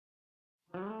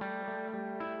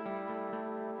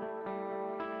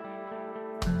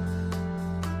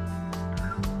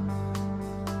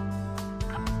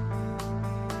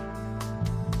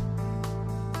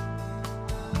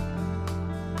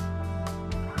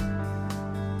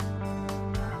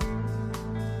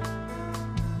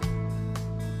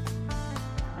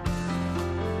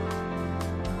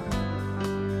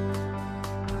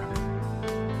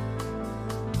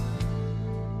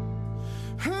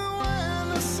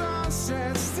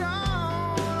sets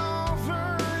down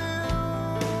over you.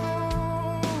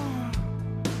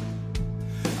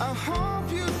 I hope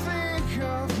you think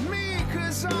of me,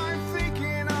 'cause I'm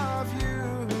thinking of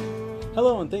you.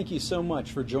 Hello, and thank you so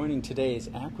much for joining today's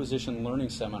Acquisition Learning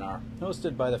Seminar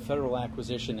hosted by the Federal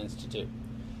Acquisition Institute.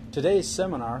 Today's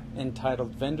seminar,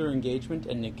 entitled Vendor Engagement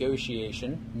and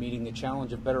Negotiation, Meeting the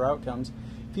Challenge of Better Outcomes,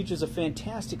 features a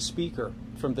fantastic speaker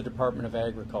from the Department of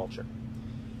Agriculture.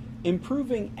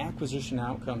 Improving acquisition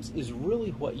outcomes is really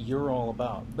what you're all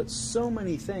about, but so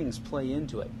many things play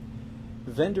into it.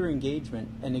 Vendor engagement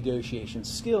and negotiation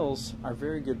skills are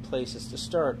very good places to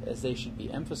start, as they should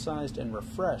be emphasized and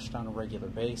refreshed on a regular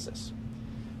basis.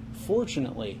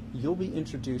 Fortunately, you'll be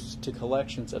introduced to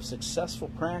collections of successful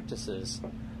practices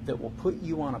that will put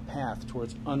you on a path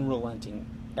towards unrelenting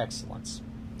excellence.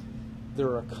 There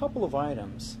are a couple of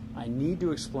items I need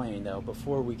to explain, though,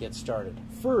 before we get started.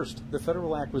 First, the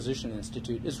Federal Acquisition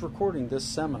Institute is recording this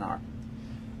seminar.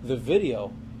 The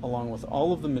video, along with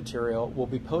all of the material, will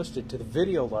be posted to the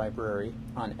video library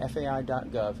on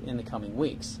fai.gov in the coming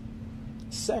weeks.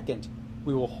 Second,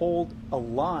 we will hold a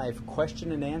live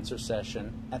question and answer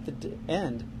session at the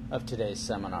end of today's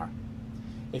seminar.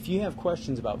 If you have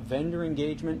questions about vendor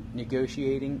engagement,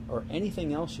 negotiating, or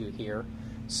anything else you hear,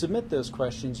 submit those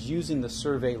questions using the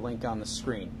survey link on the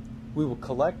screen. We will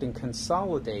collect and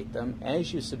consolidate them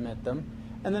as you submit them,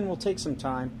 and then we'll take some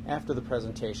time after the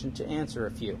presentation to answer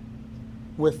a few.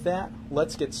 With that,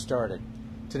 let's get started.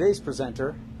 Today's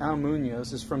presenter, Al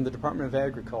Munoz, is from the Department of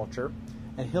Agriculture,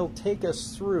 and he'll take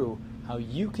us through how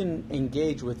you can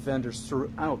engage with vendors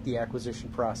throughout the acquisition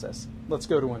process. Let's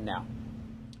go to him now.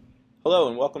 Hello,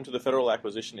 and welcome to the Federal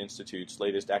Acquisition Institute's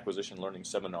latest Acquisition Learning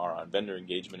Seminar on Vendor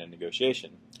Engagement and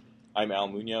Negotiation. I'm Al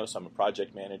Munoz. I'm a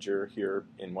project manager here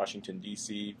in Washington,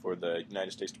 D.C. for the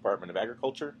United States Department of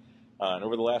Agriculture. And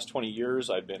over the last 20 years,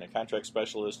 I've been a contract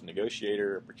specialist, a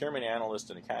negotiator, a procurement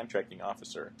analyst, and a contracting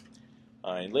officer.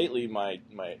 And lately, my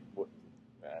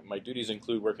duties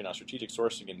include working on strategic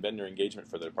sourcing and vendor engagement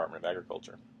for the Department of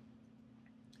Agriculture.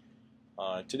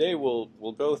 Today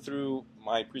we'll go through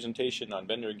my presentation on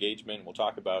vendor engagement. We'll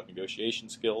talk about negotiation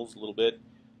skills a little bit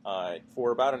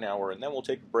for about an hour, and then we'll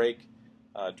take a break,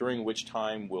 during which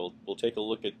time we'll take a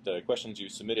look at the questions you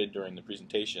submitted during the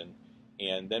presentation,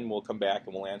 and then we'll come back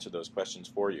and we'll answer those questions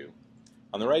for you.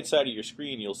 On the right side of your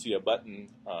screen, you'll see a button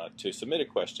to submit a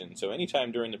question. So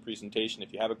anytime during the presentation,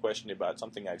 if you have a question about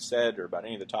something I've said or about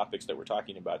any of the topics that we're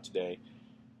talking about today,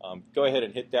 go ahead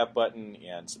and hit that button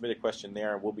and submit a question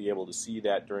there, and we'll be able to see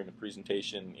that during the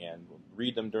presentation, and we'll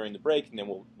read them during the break, and then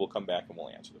we'll come back and we'll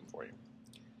answer them for you.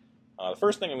 The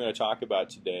first thing I'm going to talk about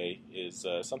today is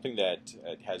something that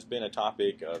has been a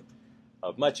topic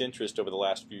of much interest over the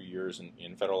last few years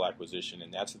in federal acquisition,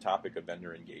 and that's the topic of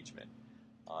vendor engagement.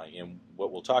 And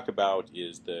what we'll talk about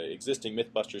is the existing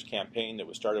Mythbusters campaign that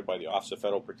was started by the Office of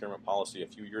Federal Procurement Policy a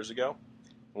few years ago.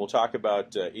 We'll talk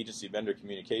about agency vendor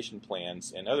communication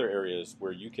plans and other areas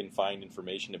where you can find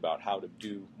information about how to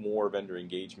do more vendor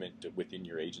engagement within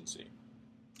your agency.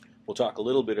 We'll talk a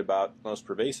little bit about the most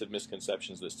pervasive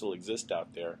misconceptions that still exist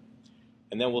out there,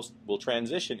 and then we'll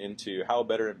transition into how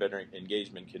better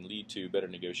engagement can lead to better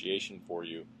negotiation for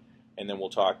you, and then we'll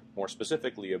talk more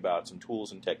specifically about some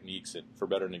tools and techniques for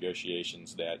better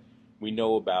negotiations that we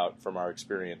know about from our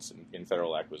experience in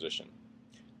federal acquisition.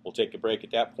 We'll take a break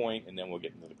at that point, and then we'll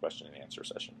get into the question and answer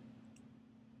session.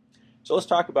 So let's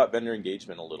talk about vendor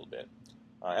engagement a little bit.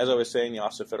 As I was saying, the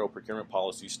Office of Federal Procurement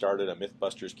Policy started a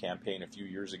Mythbusters campaign a few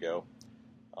years ago.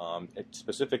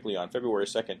 Specifically on February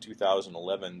 2nd,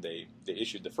 2011, they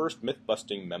issued the first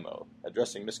myth-busting memo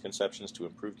addressing misconceptions to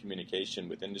improve communication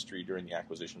with industry during the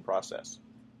acquisition process.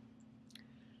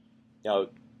 Now,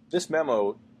 this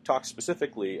memo talks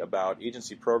specifically about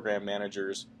agency program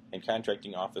managers and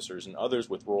contracting officers and others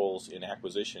with roles in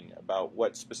acquisition about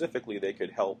what specifically they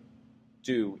could help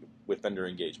do with vendor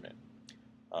engagement.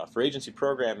 For agency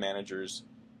program managers,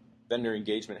 vendor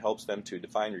engagement helps them to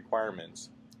define requirements,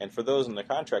 and for those on the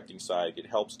contracting side, it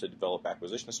helps to develop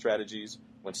acquisition strategies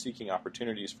when seeking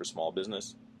opportunities for small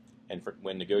business and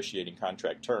when negotiating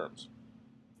contract terms.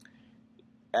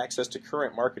 Access to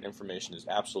current market information is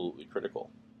absolutely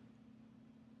critical.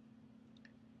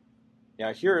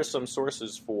 Now, here are some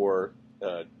sources for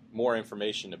more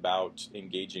information about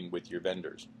engaging with your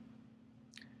vendors.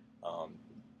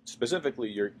 Specifically,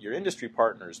 your industry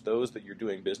partners, those that you're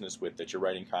doing business with, that you're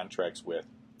writing contracts with,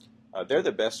 they're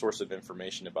the best source of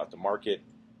information about the market,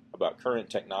 about current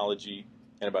technology,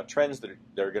 and about trends that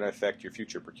are going to affect your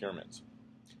future procurements.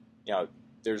 Now,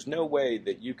 there's no way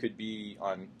that you could be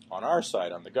on our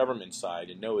side, on the government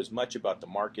side, and know as much about the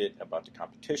market, about the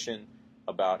competition,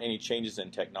 about any changes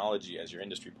in technology as your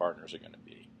industry partners are going to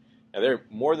be. Now, they're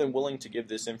more than willing to give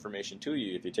this information to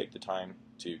you if you take the time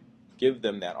to give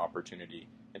them that opportunity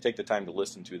and take the time to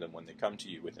listen to them when they come to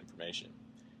you with information.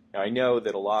 Now, I know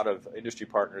that a lot of industry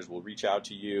partners will reach out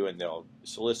to you and they'll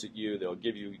solicit you, they'll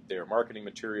give you their marketing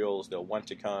materials, they'll want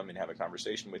to come and have a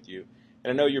conversation with you,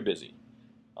 and I know you're busy.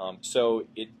 So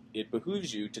it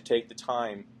behooves you to take the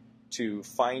time to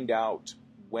find out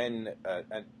when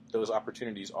those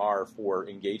opportunities are for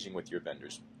engaging with your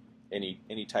vendors.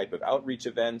 Any type of outreach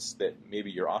events that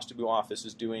maybe your OSTBU office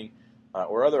is doing,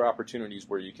 or other opportunities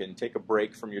where you can take a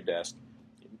break from your desk,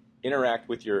 interact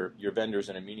with your vendors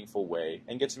in a meaningful way,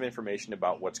 and get some information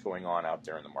about what's going on out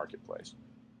there in the marketplace.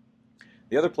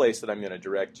 The other place that I'm going to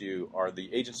direct you are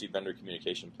the agency vendor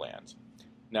communication plans.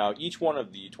 Now, each one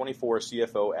of the 24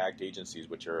 CFO Act agencies,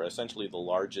 which are essentially the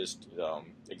largest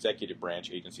executive branch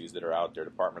agencies that are out there,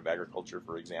 Department of Agriculture,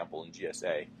 for example, and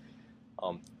GSA,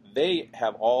 they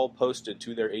have all posted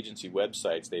to their agency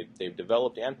websites. They've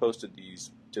developed and posted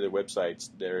these to their websites,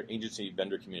 their agency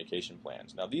vendor communication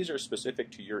plans. Now, these are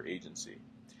specific to your agency.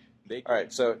 All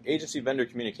right, so agency vendor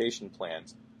communication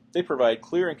plans, they provide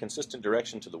clear and consistent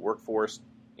direction to the workforce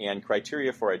and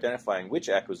criteria for identifying which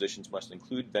acquisitions must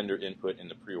include vendor input in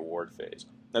the pre-award phase.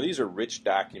 Now, these are rich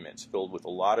documents filled with a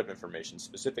lot of information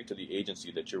specific to the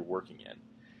agency that you're working in.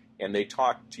 And they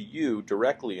talk to you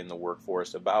directly in the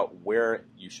workforce about where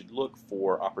you should look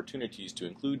for opportunities to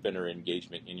include vendor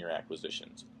engagement in your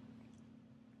acquisitions.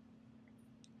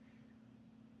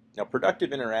 Now,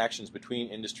 productive interactions between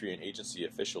industry and agency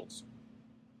officials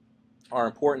are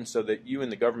important so that you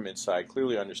and the government side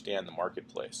clearly understand the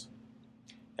marketplace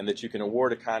and that you can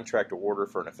award a contract or order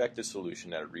for an effective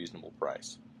solution at a reasonable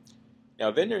price.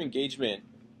 Now, vendor engagement,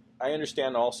 I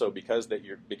understand also because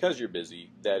you're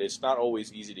busy, that it's not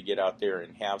always easy to get out there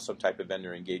and have some type of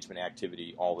vendor engagement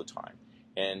activity all the time.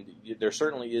 And there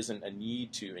certainly isn't a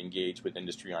need to engage with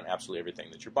industry on absolutely everything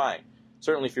that you're buying.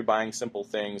 Certainly if you're buying simple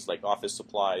things like office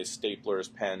supplies,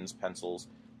 staplers, pens, pencils,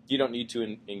 you don't need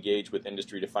to engage with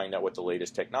industry to find out what the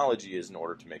latest technology is in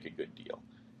order to make a good deal.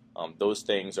 Those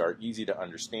things are easy to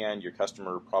understand. Your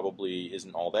customer probably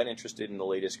isn't all that interested in the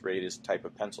latest, greatest type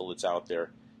of pencil that's out there.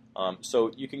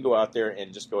 So you can go out there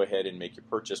and just go ahead and make your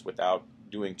purchase without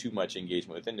doing too much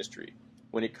engagement with industry.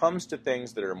 When it comes to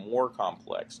things that are more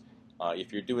complex,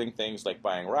 if you're doing things like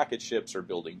buying rocket ships or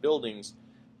building buildings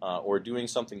or doing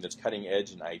something that's cutting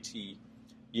edge in IT,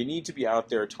 you need to be out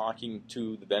there talking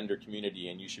to the vendor community,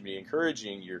 and you should be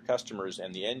encouraging your customers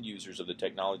and the end users of the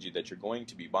technology that you're going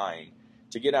to be buying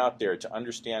to get out there to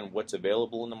understand what's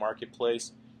available in the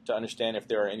marketplace, to understand if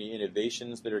there are any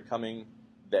innovations that are coming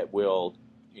that will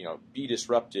be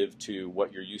disruptive to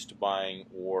what you're used to buying,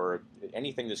 or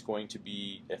anything that's going to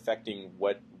be affecting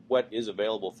what is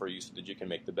available for you so that you can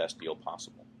make the best deal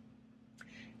possible.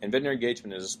 And vendor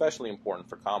engagement is especially important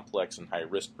for complex and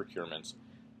high-risk procurements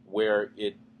where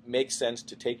it makes sense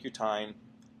to take your time,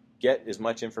 get as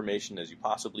much information as you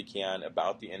possibly can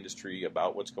about the industry,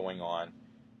 about what's going on,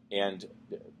 and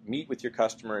meet with your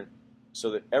customer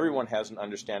so that everyone has an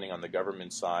understanding on the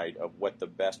government side of what the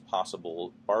best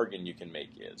possible bargain you can make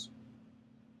is.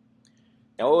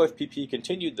 Now, OFPP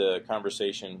continued the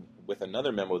conversation with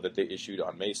another memo that they issued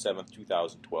on May 7,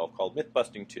 2012 called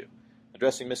Myth-Busting 2,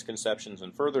 Addressing Misconceptions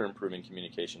and Further Improving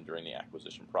Communication During the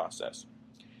Acquisition Process.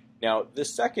 Now,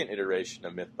 this second iteration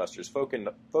of Mythbusters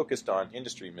focused on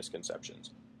industry misconceptions,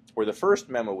 where the first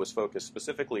memo was focused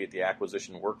specifically at the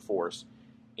acquisition workforce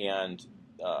and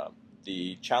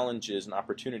the challenges and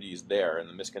opportunities there and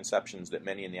the misconceptions that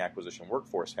many in the acquisition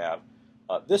workforce have.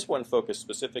 This one focused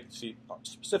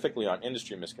specifically on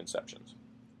industry misconceptions.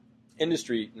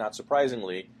 Industry, not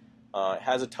surprisingly,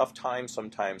 has a tough time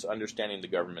sometimes understanding the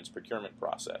government's procurement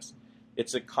process.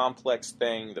 It's a complex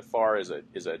thing. The FAR is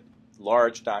a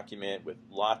large document with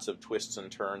lots of twists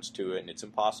and turns to it, and it's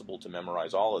impossible to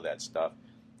memorize all of that stuff.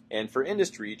 And for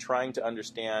industry, trying to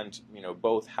understand,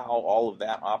 both how all of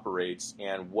that operates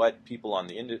and what people on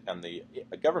the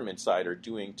government side are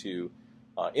doing to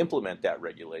implement that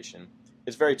regulation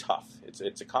is very tough.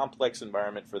 It's a complex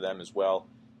environment for them as well.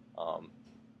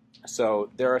 So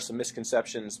there are some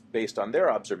misconceptions based on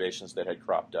their observations that had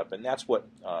cropped up, and that's what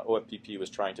OFPP was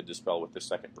trying to dispel with the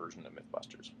second version of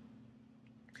Mythbusters.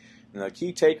 And the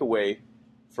key takeaway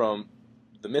from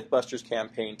the Mythbusters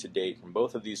campaign to date, from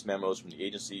both of these memos from the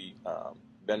agency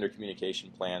vendor communication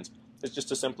plans, is just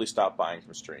to simply stop buying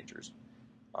from strangers.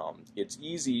 It's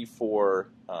easy for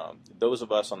those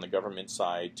of us on the government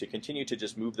side to continue to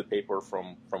just move the paper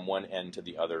from one end to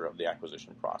the other of the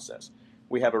acquisition process.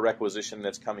 we have a requisition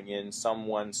that's coming in.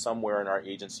 Someone somewhere in our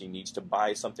agency needs to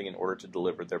buy something in order to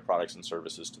deliver their products and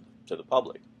services to the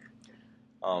public.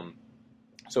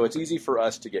 So it's easy for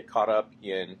us to get caught up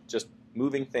in just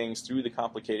moving things through the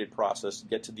complicated process,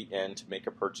 get to the end to make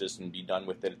a purchase and be done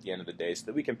with it at the end of the day so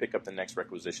that we can pick up the next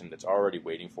requisition that's already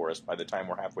waiting for us by the time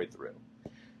we're halfway through.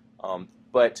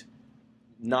 But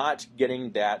not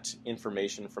getting that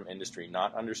information from industry,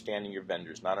 not understanding your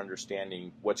vendors, not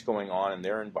understanding what's going on in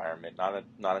their environment,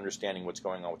 not understanding what's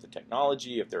going on with the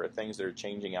technology, if there are things that are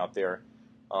changing out there,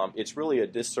 it's really a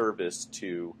disservice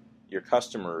to your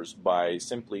customers by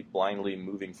simply blindly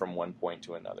moving from one point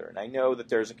to another. And I know that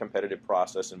there's a competitive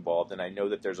process involved, and I know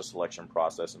that there's a selection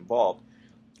process involved,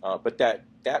 but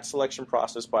that selection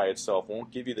process by itself won't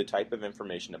give you the type of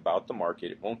information about the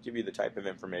market. It won't give you the type of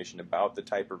information about the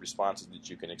type of responses that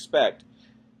you can expect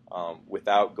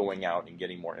without going out and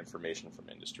getting more information from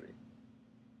industry.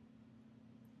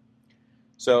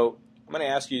 So I'm going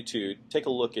to ask you to take a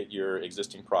look at your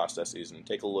existing processes and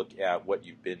take a look at what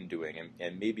you've been doing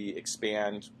and maybe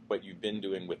expand what you've been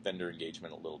doing with vendor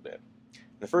engagement a little bit.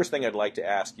 The first thing I'd like to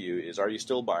ask you is, are you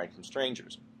still buying from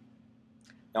strangers?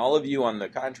 Now, all of you on the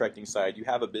contracting side, you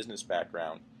have a business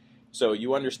background, so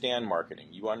you understand marketing,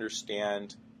 you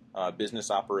understand business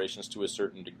operations to a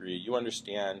certain degree, you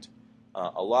understand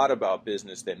a lot about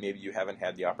business that maybe you haven't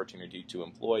had the opportunity to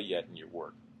employ yet in your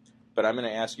work. But I'm going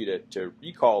to ask you to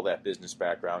recall that business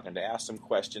background and to ask some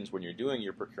questions when you're doing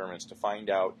your procurements to find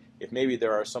out if maybe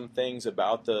there are some things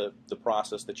about the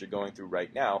process that you're going through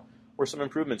right now where some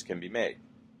improvements can be made.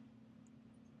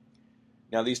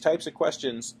 Now, these types of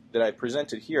questions that I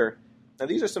presented here, now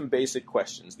these are some basic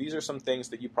questions. These are some things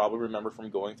that you probably remember from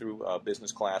going through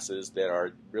business classes that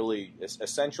are really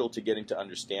essential to getting to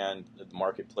understand the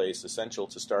marketplace, essential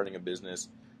to starting a business,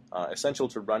 essential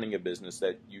to running a business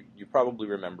that you probably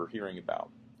remember hearing about.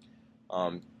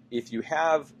 If you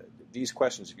have these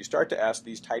questions, if you start to ask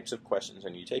these types of questions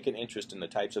and you take an interest in the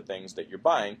types of things that you're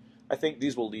buying, I think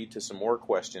these will lead to some more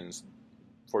questions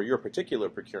for your particular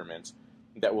procurements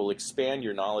that will expand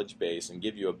your knowledge base and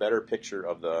give you a better picture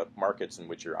of the markets in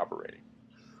which you're operating.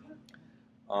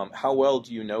 How well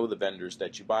do you know the vendors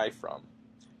that you buy from?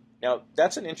 Now,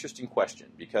 that's an interesting question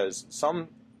because some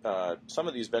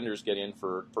of these vendors get in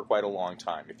for quite a long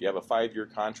time. If you have a 5-year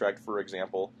contract, for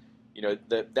example, you know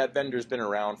that vendor's been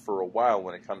around for a while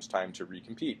when it comes time to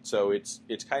recompete. So it's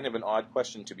kind of an odd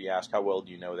question to be asked, how well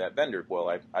do you know that vendor?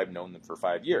 Well, I've known them for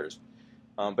 5 years.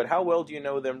 But how well do you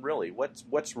know them really?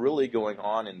 What's really going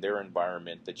on in their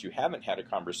environment that you haven't had a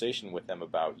conversation with them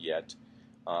about yet?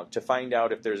 To find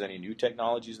out if there's any new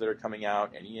technologies that are coming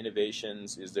out, any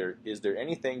innovations, is there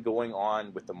anything going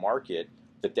on with the market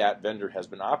that vendor has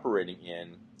been operating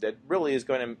in that really is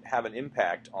going to have an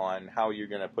impact on how you're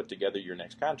going to put together your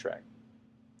next contract?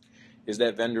 Is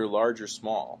that vendor large or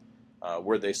small?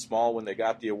 Were they small when they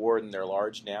got the award and they're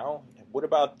large now? What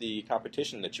about the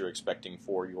competition that you're expecting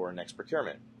for your next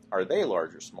procurement? Are they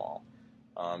large or small?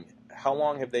 How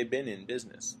long have they been in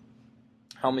business?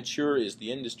 How mature is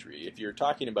the industry? If you're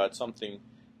talking about something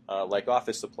like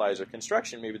office supplies or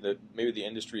construction, maybe the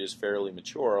industry is fairly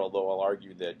mature, although I'll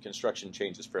argue that construction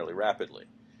changes fairly rapidly.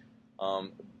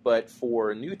 But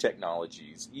for new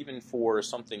technologies, even for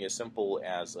something as simple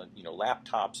as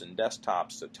laptops and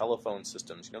desktops, telephone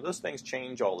systems, those things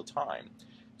change all the time.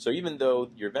 So even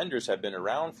though your vendors have been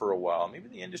around for a while, maybe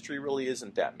the industry really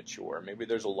isn't that mature. Maybe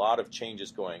there's a lot of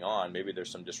changes going on. Maybe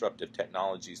there's some disruptive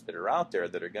technologies that are out there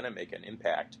that are going to make an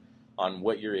impact on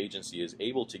what your agency is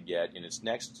able to get in its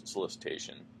next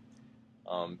solicitation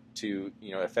to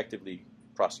effectively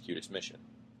prosecute its mission.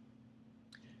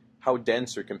 How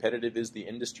dense or competitive is the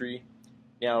industry?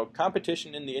 Now,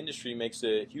 competition in the industry makes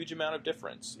a huge amount of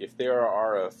difference. If there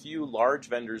are a few large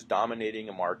vendors dominating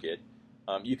a market,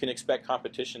 you can expect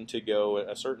competition to go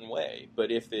a certain way.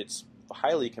 But if it's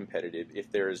highly competitive, if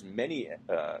there's many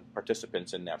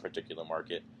participants in that particular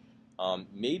market,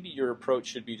 maybe your approach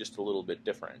should be just a little bit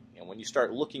different. And when you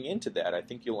start looking into that, I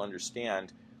think you'll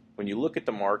understand when you look at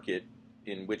the market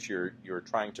in which you're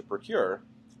trying to procure,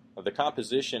 the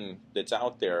composition that's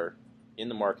out there in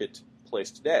the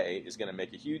marketplace today is going to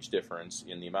make a huge difference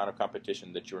in the amount of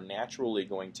competition that you're naturally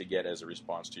going to get as a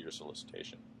response to your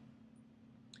solicitation.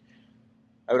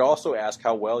 I would also ask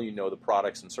how well you know the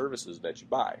products and services that you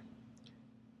buy.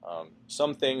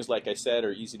 Some things, like I said,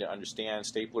 are easy to understand.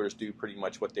 Staplers do pretty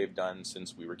much what they've done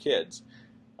since we were kids.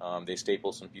 They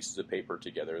staple some pieces of paper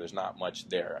together. There's not much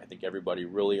there. I think everybody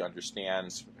really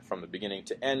understands from the beginning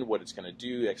to end what it's going to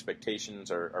do. Expectations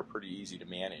are pretty easy to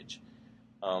manage.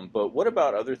 But what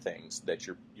about other things that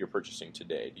you're purchasing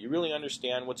today? Do you really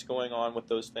understand what's going on with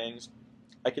those things?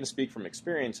 I can speak from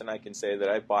experience, and I can say that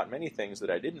I've bought many things that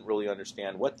I didn't really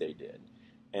understand what they did.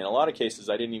 In a lot of cases,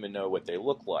 I didn't even know what they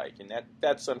looked like, and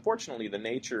that's unfortunately the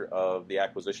nature of the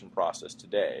acquisition process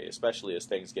today, especially as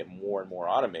things get more and more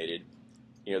automated.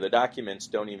 You know, the documents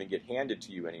don't even get handed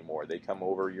to you anymore. They come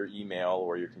over your email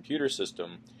or your computer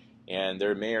system, and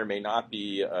there may or may not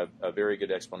be a very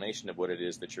good explanation of what it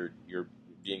is that you're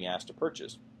being asked to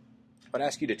purchase. But I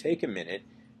ask you to take a minute,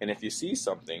 and if you see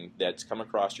something that's come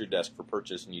across your desk for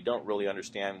purchase and you don't really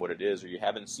understand what it is, or you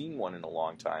haven't seen one in a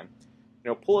long time,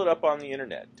 pull it up on the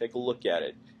internet, take a look at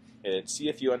it, and see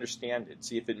if you understand it,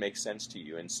 see if it makes sense to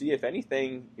you, and see if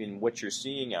anything in what you're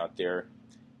seeing out there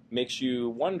makes you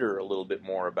wonder a little bit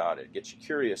more about it, gets you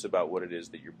curious about what it is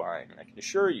that you're buying. And I can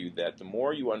assure you that the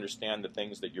more you understand the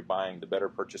things that you're buying, the better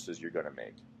purchases you're going to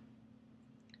make.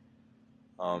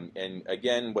 And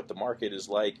again, what the market is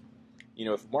like,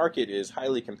 if the market is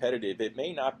highly competitive, it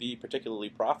may not be particularly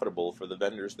profitable for the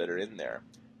vendors that are in there.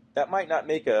 That might not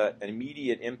make an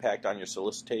immediate impact on your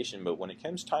solicitation, but when it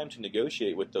comes time to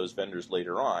negotiate with those vendors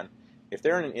later on, if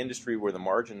they're in an industry where the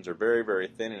margins are very, very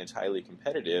thin and it's highly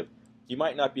competitive, you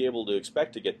might not be able to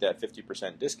expect to get that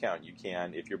 50% discount you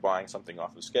can if you're buying something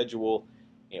off of schedule,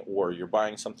 or you're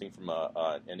buying something from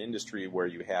an industry where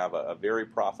you have a very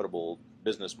profitable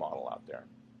business model out there.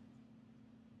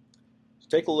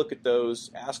 Take a look at those,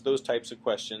 ask those types of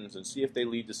questions, and see if they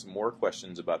lead to some more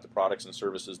questions about the products and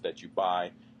services that you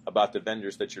buy, about the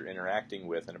vendors that you're interacting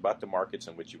with, and about the markets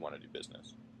in which you want to do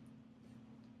business.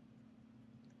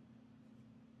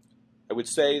 I would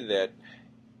say that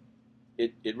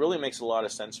it really makes a lot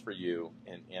of sense for you,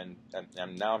 and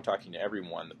now I'm talking to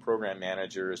everyone, the program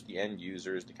managers, the end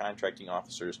users, the contracting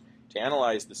officers, to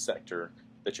analyze the sector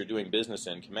that you're doing business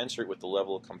in commensurate with the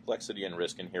level of complexity and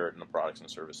risk inherent in the products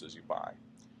and services you buy.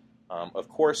 Of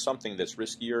course, something that's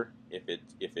riskier,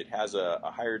 if it has a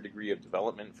higher degree of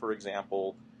development, for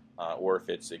example, or if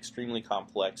it's extremely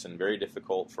complex and very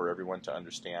difficult for everyone to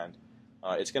understand,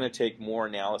 it's going to take more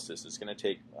analysis. It's going to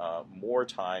take more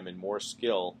time and more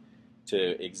skill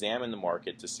to examine the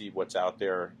market, to see what's out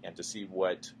there, and to see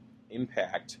what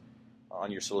impact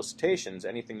on your solicitations,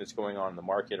 anything that's going on in the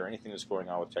market or anything that's going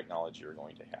on with technology you're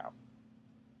going to have.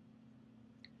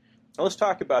 Now let's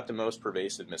talk about the most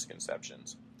pervasive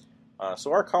misconceptions.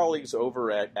 So our colleagues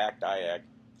over at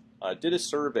ACT-IAC did a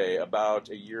survey about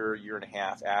a year and a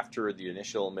half after the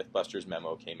initial Mythbusters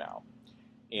memo came out.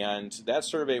 And that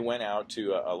survey went out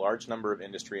to a large number of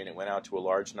industry, and it went out to a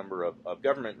large number of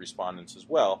government respondents as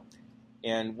well.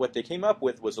 And what they came up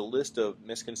with was a list of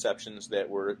misconceptions that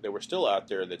were still out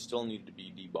there that still needed to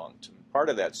be debunked. And part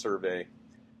of that survey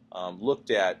looked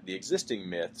at the existing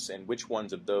myths and which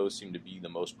ones of those seem to be the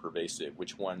most pervasive,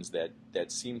 which ones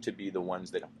that seem to be the ones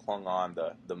that clung on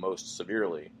the most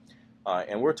severely.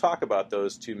 And we'll talk about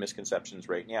those two misconceptions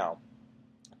right now.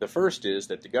 The first is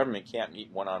that the government can't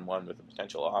meet one-on-one with a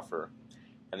potential offer.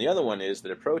 And the other one is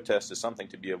that a protest is something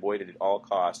to be avoided at all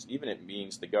costs, even if it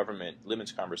means the government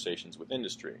limits conversations with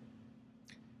industry.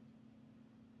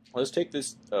 Let's take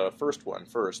this first one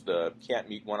first, the can't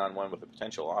meet one-on-one with a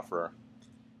potential offer.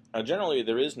 Now, generally,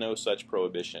 there is no such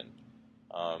prohibition.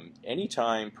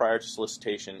 Anytime prior to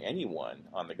solicitation, anyone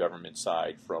on the government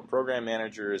side, from program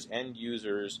managers, end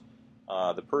users,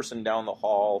 the person down the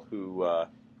hall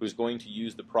who's going to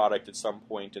use the product at some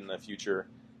point in the future,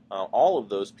 all of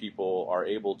those people are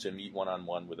able to meet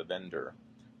one-on-one with a vendor.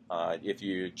 If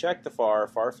you check the FAR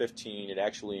 15, it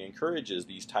actually encourages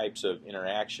these types of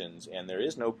interactions, and there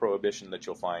is no prohibition that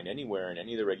you'll find anywhere in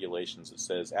any of the regulations that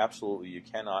says absolutely you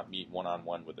cannot meet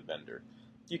one-on-one with a vendor.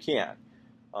 You can.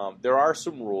 There are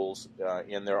some rules,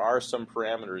 and there are some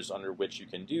parameters under which you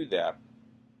can do that,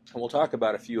 and we'll talk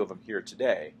about a few of them here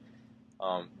today.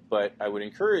 But I would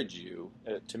encourage you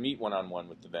to meet one-on-one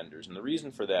with the vendors, and the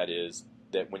reason for that is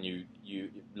that when you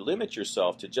limit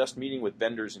yourself to just meeting with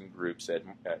vendors in groups at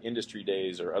industry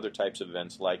days or other types of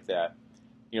events like that,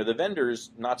 the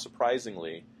vendors, not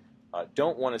surprisingly,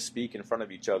 don't want to speak in front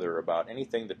of each other about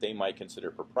anything that they might consider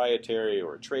proprietary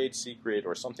or a trade secret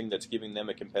or something that's giving them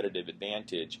a competitive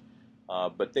advantage.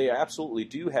 But they absolutely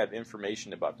do have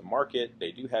information about the market,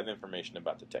 they do have information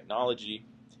about the technology,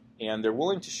 and they're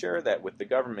willing to share that with the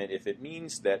government if it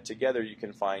means that together you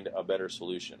can find a better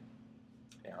solution.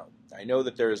 Now, I know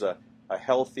that there's a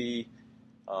healthy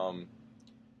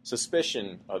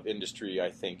suspicion of industry,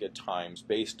 I think, at times,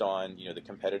 based on the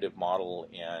competitive model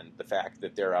and the fact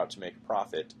that they're out to make a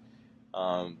profit.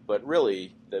 But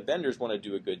really, the vendors want to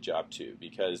do a good job too,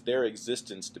 because their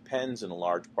existence depends in a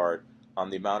large part on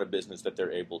the amount of business that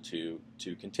they're able to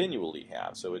continually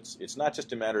have. So it's not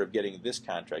just a matter of getting this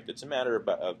contract; it's a matter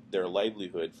of their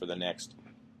livelihood for the next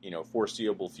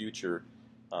foreseeable future.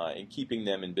 and keeping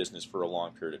them in business for a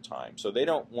long period of time. So they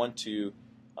don't want to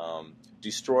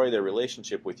destroy their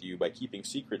relationship with you by keeping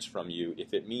secrets from you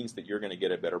if it means that you're going to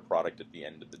get a better product at the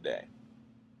end of the day.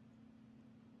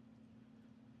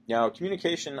 Now,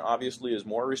 communication obviously is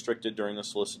more restricted during the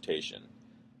solicitation,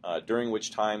 during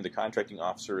which time the contracting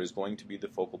officer is going to be the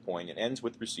focal point and ends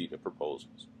with receipt of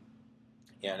proposals.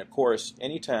 And of course,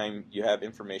 anytime you have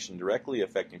information directly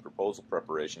affecting proposal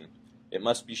preparation, it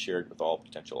must be shared with all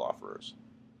potential offerers.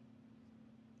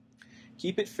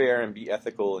 Keep it fair and be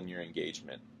ethical in your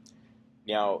engagement.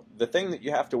 Now, the thing that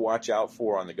you have to watch out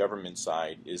for on the government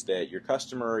side is that your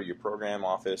customer or your program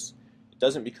office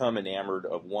doesn't become enamored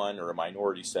of one or a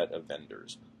minority set of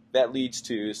vendors. That leads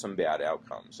to some bad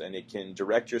outcomes, and it can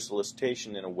direct your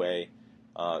solicitation in a way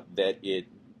that it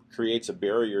creates a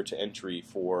barrier to entry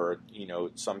for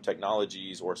some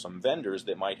technologies or some vendors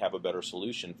that might have a better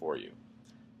solution for you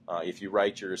if you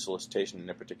write your solicitation in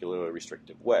a particularly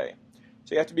restrictive way.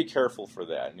 So you have to be careful for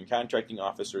that. And in contracting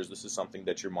officers, this is something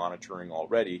that you're monitoring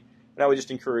already, and I would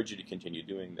just encourage you to continue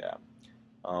doing that.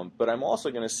 But I'm also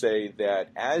going to say that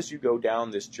as you go down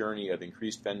this journey of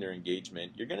increased vendor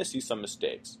engagement, you're going to see some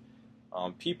mistakes.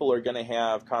 People are going to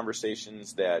have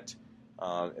conversations that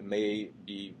may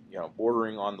be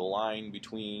bordering on the line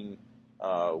between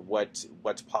what's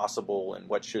possible and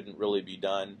what shouldn't really be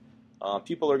done.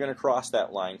 People are going to cross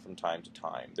that line from time to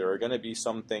time. There are going to be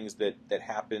some things that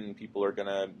happen. People are going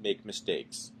to make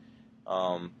mistakes.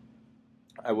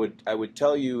 I would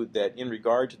tell you that in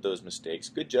regard to those mistakes,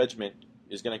 good judgment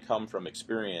is going to come from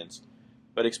experience,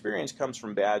 but experience comes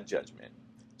from bad judgment.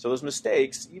 So those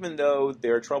mistakes, even though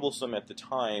they're troublesome at the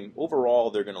time,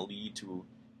 overall they're going to lead to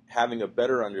having a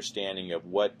better understanding of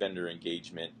what vendor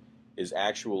engagement is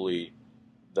actually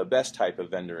the best type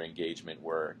of vendor engagement,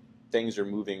 where things are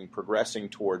progressing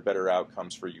toward better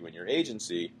outcomes for you and your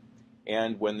agency,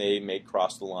 and when they may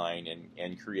cross the line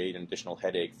and create an additional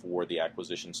headache for the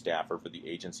acquisition staff or for the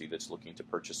agency that's looking to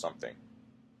purchase something.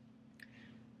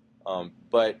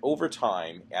 But over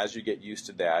time, as you get used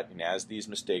to that and as these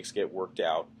mistakes get worked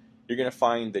out, you're going to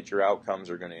find that your outcomes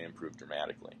are going to improve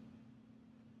dramatically.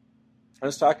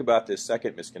 Let's talk about this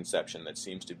second misconception that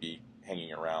seems to be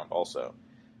hanging around also,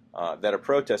 that a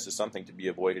protest is something to be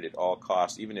avoided at all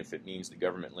costs, even if it means the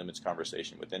government limits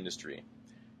conversation with industry.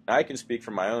 Now, I can speak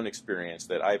from my own experience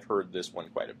that I've heard this one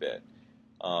quite a bit.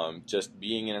 Just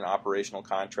being in an operational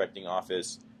contracting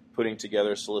office, putting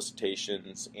together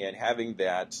solicitations, and having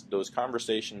those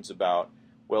conversations about,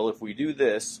 well, if we do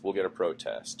this, we'll get a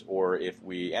protest. Or if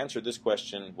we answer this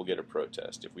question, we'll get a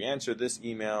protest. If we answer this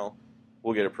email,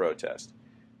 we'll get a protest.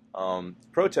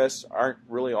 Protests aren't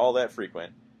really all that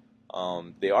frequent.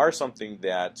 They are something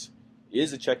that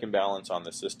is a check and balance on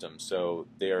the system, so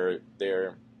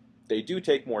they do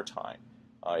take more time.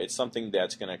 It's something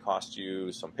that's going to cost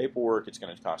you some paperwork. It's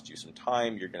going to cost you some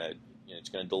time. It's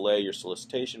going to delay your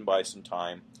solicitation by some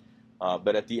time.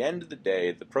 But at the end of the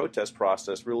day, the protest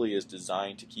process really is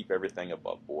designed to keep everything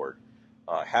above board.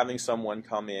 Having someone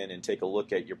come in and take a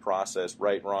look at your process,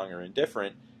 right, wrong, or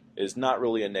indifferent, is not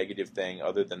really a negative thing,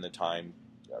 other than the time,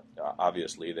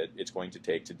 obviously, that it's going to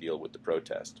take to deal with the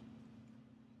protest.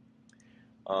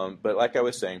 But like I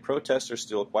was saying, protests are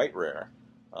still quite rare.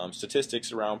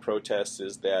 Statistics around protests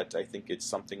is that I think it's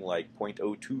something like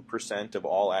 0.02% of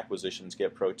all acquisitions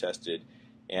get protested,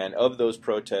 and of those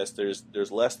protests,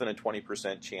 there's less than a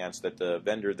 20% chance that the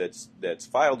vendor that's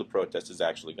filed a protest is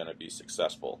actually going to be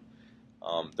successful.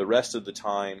 The rest of the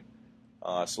time,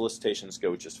 solicitations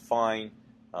go just fine.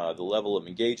 The level of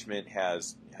engagement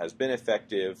has been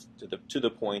effective to the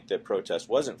point that protest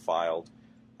wasn't filed,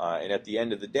 and at the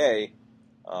end of the day,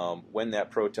 when that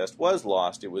protest was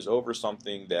lost, it was over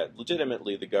something that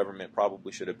legitimately the government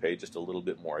probably should have paid just a little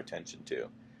bit more attention to.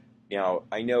 Now,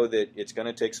 I know that it's going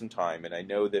to take some time, and I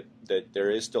know that there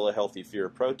is still a healthy fear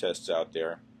of protests out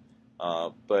there,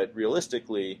 but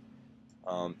realistically,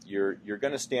 you're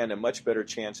going to stand a much better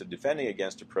chance of defending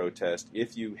against a protest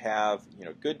if you have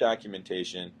good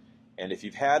documentation, and if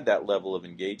you've had that level of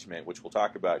engagement, which we'll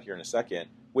talk about here in a second,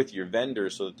 with your vendor,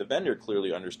 so that the vendor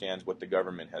clearly understands what the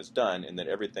government has done and that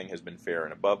everything has been fair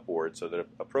and above board, so that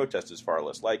a protest is far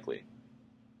less likely.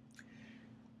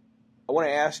 I want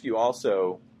to ask you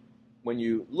also, when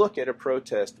you look at a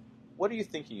protest, what are you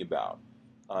thinking about?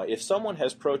 If someone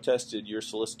has protested your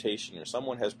solicitation or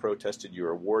someone has protested your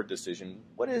award decision,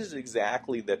 what is it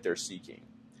exactly that they're seeking?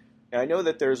 Now, I know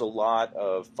that there's a lot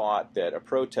of thought that a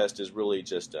protest is really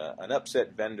just an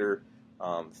upset vendor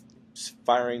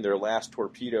firing their last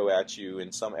torpedo at you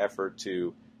in some effort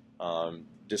to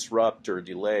disrupt or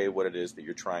delay what it is that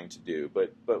you're trying to do.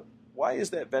 But why is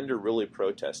that vendor really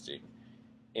protesting?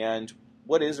 And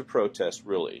what is a protest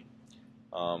really?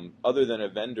 Other than a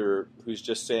vendor who's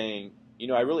just saying,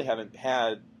 I really haven't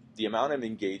had the amount of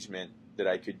engagement that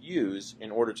I could use in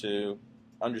order to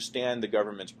understand the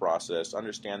government's process,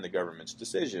 understand the government's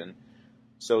decision,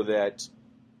 so that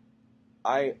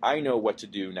I know what to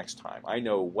do next time. I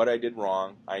know what I did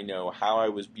wrong. I know how I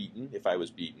was beaten, if I was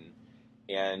beaten,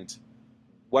 and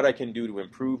what I can do to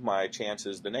improve my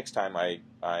chances the next time I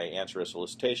answer a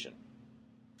solicitation.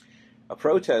 A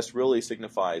protest really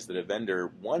signifies that a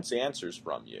vendor wants answers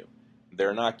from you.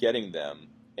 They're not getting them,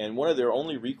 and one of their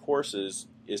only recourses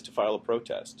is to file a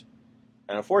protest.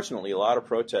 And unfortunately, a lot of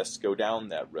protests go down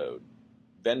that road.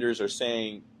 Vendors are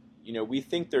saying, we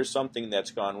think there's something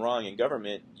that's gone wrong in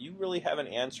government. You really haven't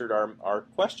answered our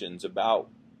questions about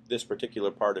this particular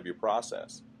part of your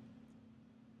process.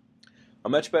 A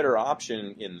much better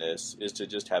option in this is to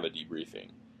just have a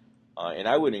debriefing. And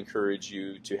I would encourage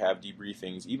you to have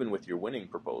debriefings even with your winning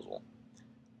proposal.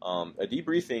 A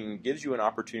debriefing gives you an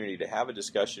opportunity to have a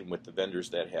discussion with the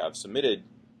vendors that have submitted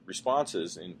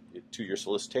responses to your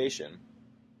solicitation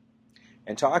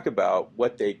and talk about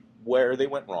where they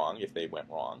went wrong, if they went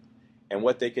wrong, and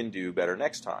what they can do better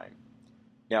next time.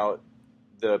 Now,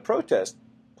 the protest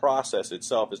process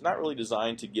itself is not really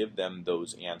designed to give them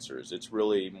those answers. It's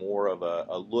really more of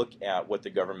a look at what the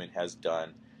government has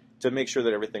done to make sure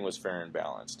that everything was fair and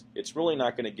balanced. It's really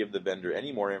not going to give the vendor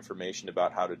any more information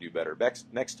about how to do better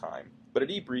next time, but a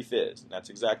debrief is, and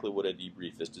that's exactly what a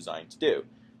debrief is designed to do.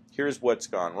 Here's what's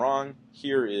gone wrong.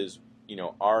 Here is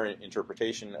our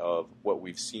interpretation of what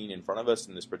we've seen in front of us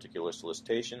in this particular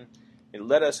solicitation, and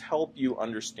let us help you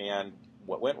understand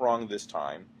what went wrong this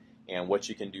time and what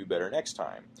you can do better next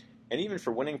time. And even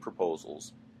for winning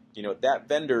proposals, that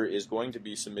vendor is going to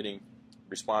be submitting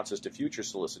responses to future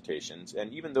solicitations,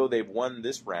 and even though they've won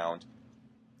this round,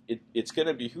 it's going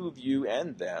to behoove you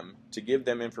and them to give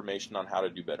them information on how to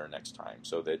do better next time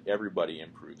so that everybody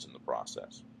improves in the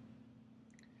process.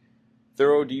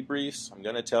 Thorough debriefs, I'm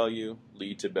going to tell you,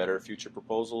 lead to better future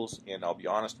proposals, and I'll be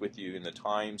honest with you, in the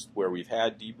times where we've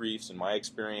had debriefs, in my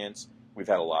experience, we've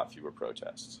had a lot fewer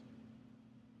protests.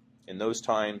 In those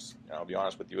times, and I'll be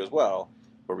honest with you as well,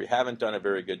 where we haven't done a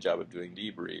very good job of doing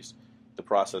debriefs, the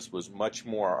process was much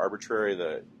more arbitrary,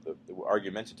 the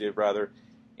argumentative rather,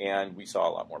 and we saw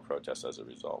a lot more protests as a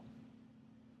result.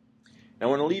 Now I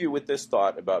want to leave you with this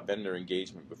thought about vendor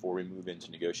engagement before we move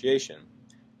into negotiation.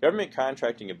 Government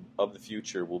contracting of the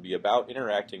future will be about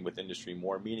interacting with industry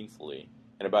more meaningfully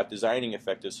and about designing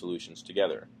effective solutions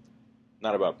together,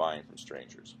 not about buying from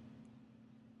strangers.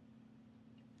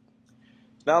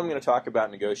 Now I'm going to talk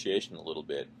about negotiation a little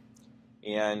bit,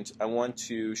 and I want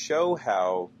to show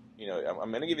how, I'm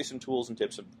going to give you some tools and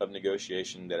tips of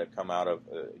negotiation that have come out of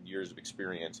years of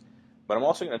experience, but I'm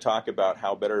also going to talk about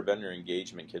how better vendor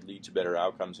engagement could lead to better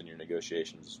outcomes in your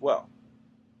negotiations as well.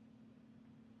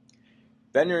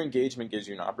 Vendor engagement gives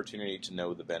you an opportunity to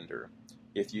know the vendor.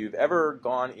 If you've ever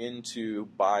gone in to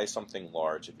buy something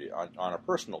large, on a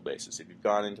personal basis, if you've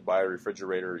gone in to buy a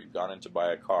refrigerator, or you've gone in to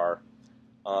buy a car,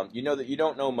 you know that you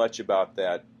don't know much about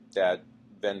that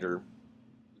vendor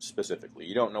specifically.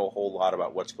 You don't know a whole lot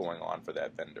about what's going on for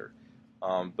that vendor.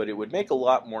 But it would make a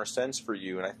lot more sense for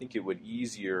you, and I think it would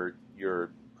ease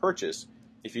your purchase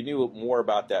if you knew more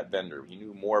about that vendor. You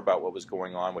knew more about what was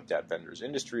going on with that vendor's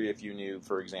industry. If you knew,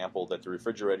 for example, that the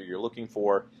refrigerator you're looking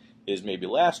for is maybe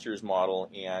last year's model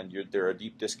and there are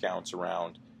deep discounts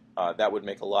around, that would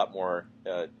make a lot more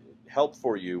help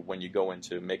for you when you go in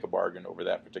to make a bargain over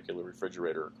that particular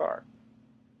refrigerator or car.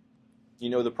 You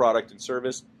know the product and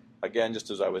service. Again, just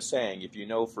as I was saying, if you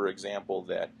know, for example,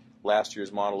 that last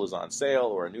year's model is on sale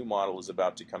or a new model is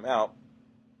about to come out,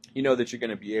 you know that you're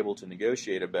going to be able to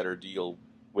negotiate a better deal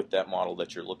with that model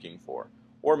that you're looking for.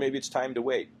 Or maybe it's time to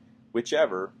wait,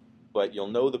 whichever, but you'll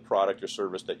know the product or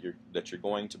service that you're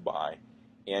going to buy,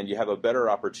 and you have a better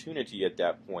opportunity at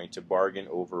that point to bargain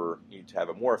over, to have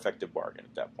a more effective bargain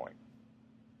at that point.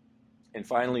 And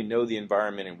finally, know the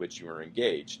environment in which you are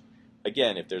engaged.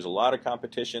 Again, if there's a lot of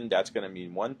competition, that's going to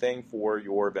mean one thing for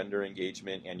your vendor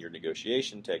engagement and your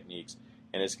negotiation techniques,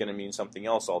 and it's going to mean something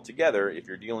else altogether if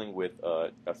you're dealing with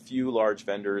a few large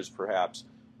vendors perhaps,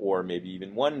 or maybe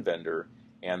even one vendor,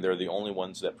 and they're the only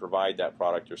ones that provide that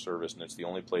product or service, and it's the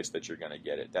only place that you're going to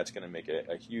get it. That's going to make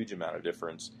a huge amount of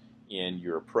difference in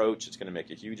your approach. It's going to make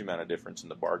a huge amount of difference in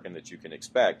the bargain that you can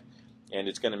expect, and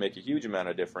it's going to make a huge amount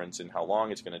of difference in how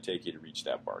long it's going to take you to reach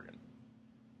that bargain.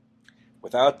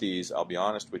 Without these, I'll be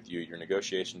honest with you, your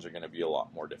negotiations are going to be a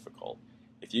lot more difficult.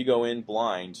 If you go in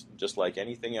blind, just like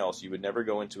anything else, you would never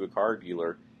go into a car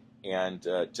dealer and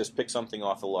just pick something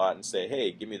off the lot and say,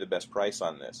 hey, give me the best price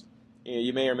on this.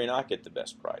 You may or may not get the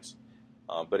best price.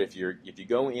 But if you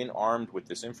go in armed with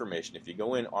this information, if you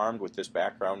go in armed with this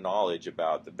background knowledge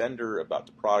about the vendor, about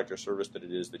the product or service that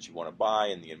it is that you want to buy,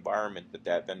 and the environment that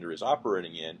that vendor is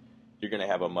operating in, you're going to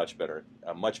have a much better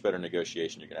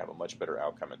negotiation. You're going to have a much better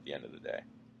outcome at the end of the day.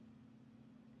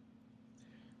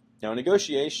 Now,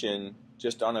 negotiation,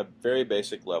 just on a very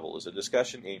basic level, is a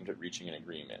discussion aimed at reaching an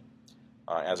agreement.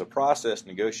 As a process,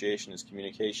 negotiation is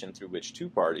communication through which two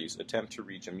parties attempt to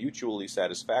reach a mutually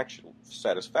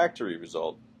satisfactory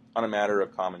result on a matter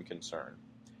of common concern.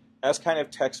 That's kind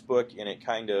of textbook, and it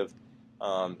kind of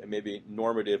maybe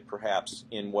normative perhaps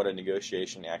in what a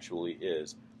negotiation actually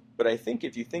is. But I think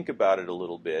if you think about it a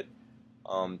little bit,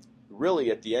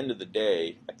 really at the end of the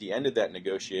day, at the end of that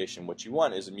negotiation, what you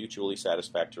want is a mutually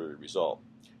satisfactory result.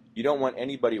 You don't want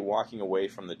anybody walking away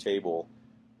from the table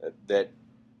that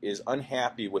is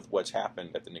unhappy with what's happened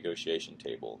at the negotiation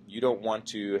table. You don't want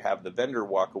to have the vendor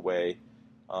walk away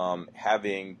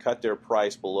having cut their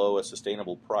price below a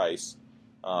sustainable price,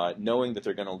 knowing that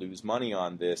they're going to lose money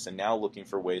on this and now looking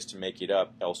for ways to make it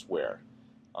up elsewhere.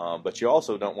 But you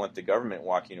also don't want the government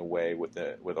walking away with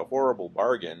a horrible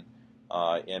bargain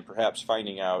and perhaps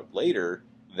finding out later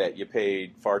that you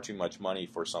paid far too much money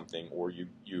for something, or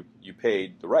you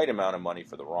paid the right amount of money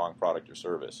for the wrong product or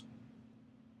service.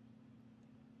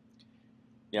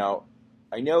 Now,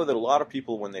 I know that a lot of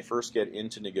people, when they first get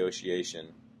into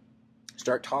negotiation,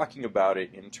 start talking about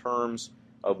it in terms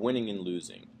of winning and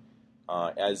losing,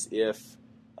 as if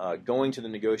going to the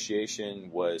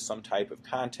negotiation was some type of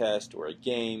contest or a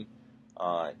game,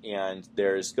 and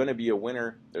there's going to be a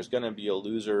winner, there's going to be a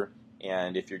loser,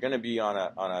 and if you're going to be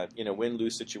in a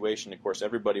win-lose situation, of course,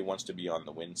 everybody wants to be on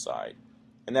the win side,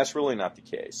 and that's really not the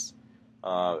case.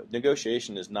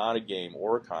 Negotiation is not a game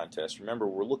or a contest. Remember,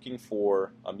 we're looking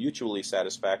for a mutually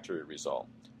satisfactory result.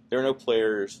 There are no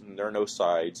players and there are no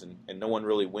sides, and no one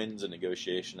really wins a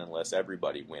negotiation unless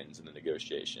everybody wins in the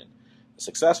negotiation. A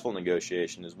successful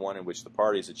negotiation is one in which the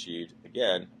parties achieved,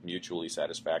 again, a mutually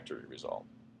satisfactory result.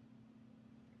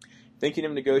 Thinking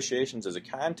of negotiations as a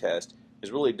contest is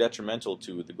really detrimental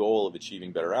to the goal of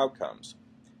achieving better outcomes.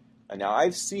 And now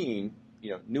I've seen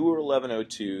newer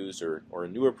 1102s or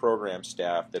newer program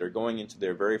staff that are going into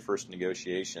their very first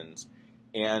negotiations,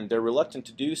 and they're reluctant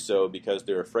to do so because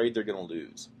they're afraid they're going to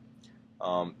lose.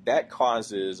 That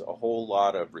causes a whole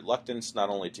lot of reluctance not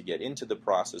only to get into the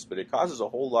process, but it causes a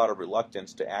whole lot of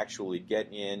reluctance to actually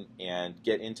get in and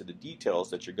get into the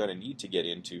details that you're going to need to get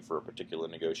into for a particular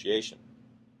negotiation.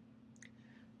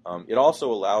 It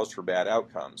also allows for bad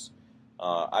outcomes.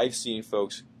 I've seen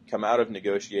folks come out of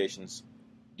negotiations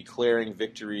declaring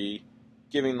victory,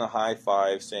 giving the high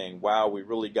five, saying, wow, we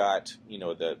really got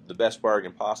the best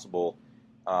bargain possible,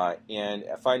 and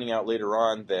finding out later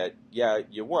on that, yeah,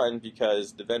 you won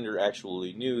because the vendor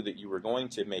actually knew that you were going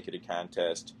to make it a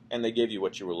contest, and they gave you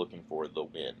what you were looking for, the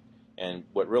win. And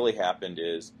what really happened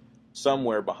is,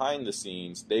 somewhere behind the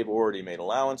scenes, they've already made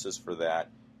allowances for that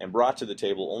and brought to the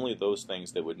table only those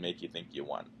things that would make you think you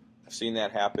won. I've seen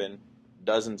that happen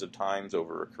dozens of times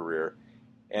over a career.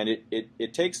 And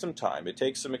it takes some time. It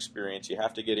takes some experience. You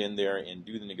have to get in there and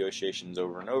do the negotiations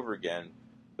over and over again.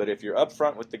 But if you're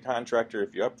upfront with the contractor,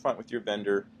 if you're upfront with your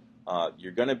vendor,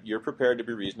 you're prepared to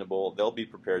be reasonable. They'll be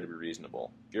prepared to be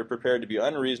reasonable. If you're prepared to be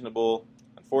unreasonable,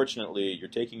 unfortunately, you're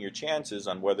taking your chances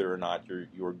on whether or not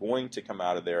you're going to come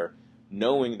out of there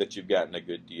knowing that you've gotten a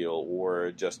good deal,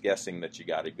 or just guessing that you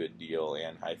got a good deal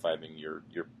and high-fiving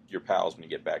your pals when you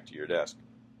get back to your desk.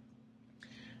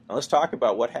 Now let's talk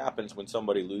about what happens when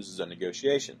somebody loses a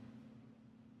negotiation.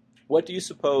 What do you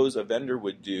suppose a vendor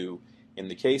would do in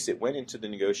the case it went into the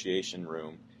negotiation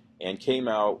room and came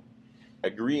out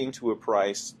agreeing to a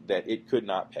price that it could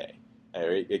not pay,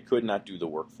 or it could not do the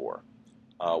work for?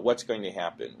 What's going to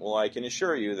happen? Well, I can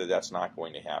assure you that that's not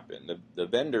going to happen. The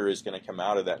vendor is going to come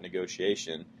out of that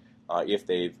negotiation, if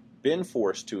they've been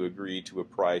forced to agree to a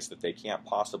price that they can't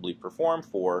possibly perform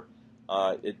for,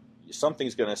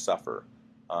 something's going to suffer.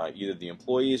 Either the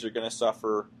employees are going to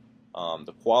suffer,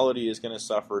 the quality is going to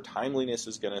suffer, timeliness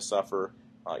is going to suffer.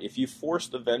 If you force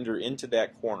the vendor into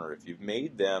that corner, if you've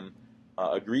made them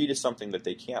agree to something that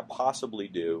they can't possibly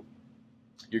do,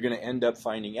 you're going to end up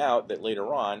finding out that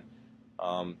later on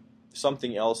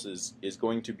something else is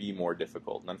going to be more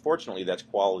difficult. And unfortunately, that's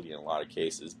quality in a lot of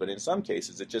cases. But in some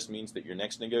cases, it just means that your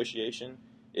next negotiation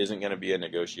isn't going to be a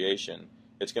negotiation.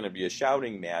 It's going to be a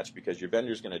shouting match because your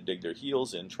vendor's going to dig their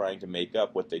heels in trying to make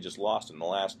up what they just lost in the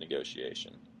last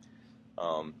negotiation.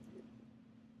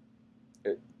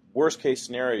 Worst case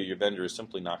scenario, your vendor is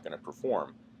simply not going to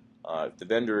perform. If the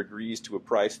vendor agrees to a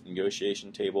price at the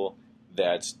negotiation table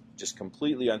that's just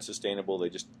completely unsustainable, they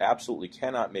just absolutely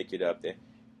cannot make it up,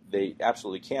 they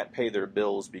absolutely can't pay their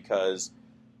bills because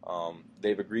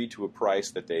they've agreed to a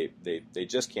price that they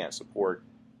just can't support.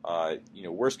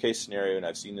 Worst case scenario, and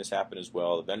I've seen this happen as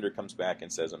well, the vendor comes back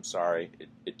and says, I'm sorry,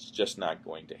 it's just not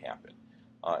going to happen.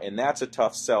 And that's a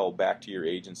tough sell back to your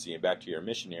agency and back to your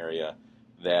mission area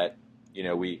that,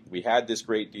 we had this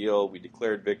great deal, we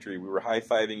declared victory, we were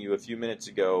high-fiving you a few minutes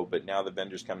ago, but now the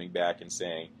vendor's coming back and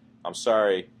saying, I'm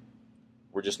sorry,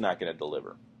 we're just not going to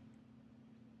deliver.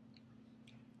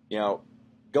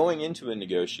 Going into a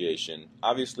negotiation,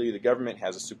 obviously the government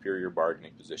has a superior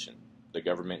bargaining position. The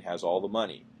government has all the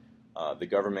money. The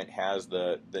government has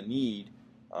the need,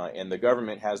 and the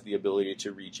government has the ability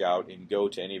to reach out and go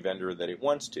to any vendor that it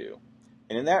wants to.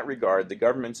 And in that regard, the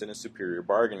government's in a superior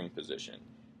bargaining position,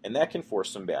 and that can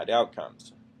force some bad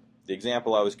outcomes. The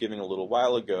example I was giving a little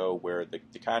while ago where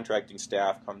the contracting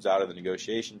staff comes out of the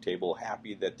negotiation table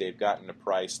happy that they've gotten a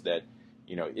price that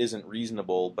isn't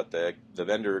reasonable, but the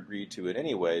vendor agreed to it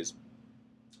anyways.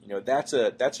 That's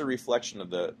a reflection of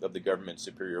the government's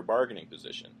superior bargaining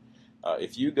position.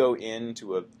 If you go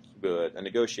into a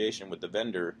negotiation with the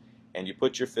vendor and you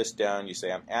put your fist down, you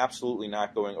say, I'm absolutely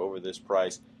not going over this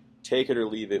price, take it or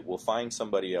leave it, we'll find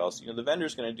somebody else. The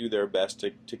vendor's going to do their best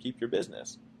to keep your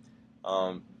business.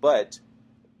 But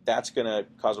that's going to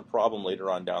cause a problem later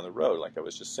on down the road, like I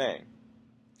was just saying.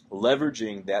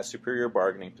 Leveraging that superior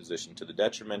bargaining position to the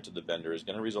detriment of the vendor is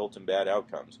going to result in bad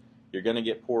outcomes. You're going to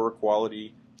get poorer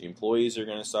quality. The employees are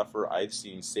going to suffer. I've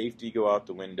seen safety go out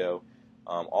the window.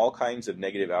 All kinds of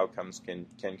negative outcomes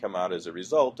can come out as a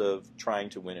result of trying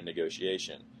to win a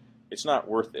negotiation. It's not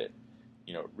worth it.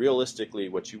 Realistically,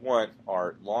 what you want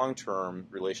are long-term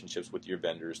relationships with your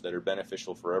vendors that are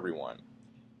beneficial for everyone.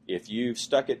 If you've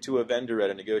stuck it to a vendor at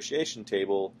a negotiation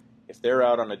table, if they're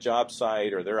out on a job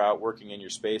site or they're out working in your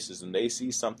spaces and they see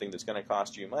something that's going to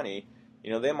cost you money,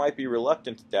 they might be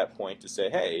reluctant at that point to say,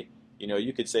 hey,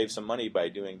 you could save some money by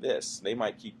doing this. They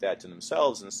might keep that to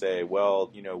themselves and say,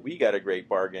 well, we got a great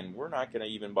bargain. We're not going to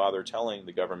even bother telling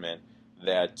the government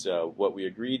that what we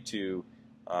agreed to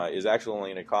is actually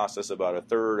only going to cost us about a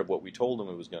third of what we told them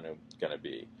it was going to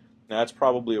be. Now, that's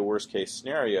probably a worst case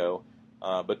scenario,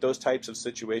 but those types of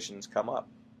situations come up.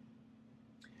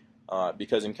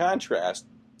 Because in contrast,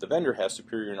 the vendor has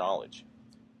superior knowledge.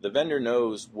 The vendor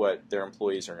knows what their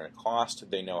employees are going to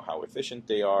cost. They know how efficient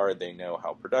they are. They know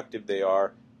how productive they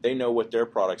are. They know what their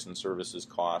products and services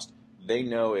cost. They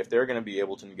know if they're going to be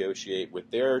able to negotiate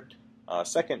with their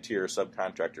second-tier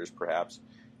subcontractors, perhaps,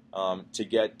 to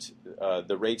get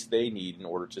the rates they need in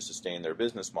order to sustain their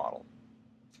business model.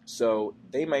 So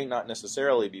they may not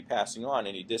necessarily be passing on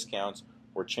any discounts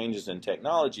or changes in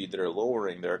technology that are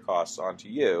lowering their costs onto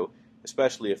you,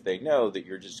 especially if they know that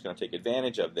you're just going to take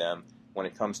advantage of them when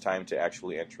it comes time to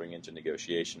actually entering into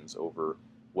negotiations over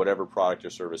whatever product or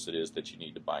service it is that you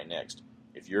need to buy next.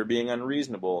 If you're being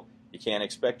unreasonable, you can't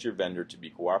expect your vendor to be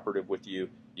cooperative with you.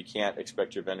 You can't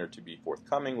expect your vendor to be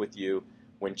forthcoming with you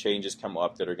when changes come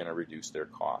up that are going to reduce their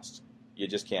costs. You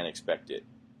just can't expect it.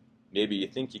 Maybe you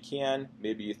think you can.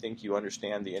 Maybe you think you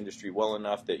understand the industry well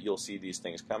enough that you'll see these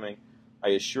things coming. I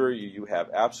assure you, you have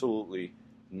absolutely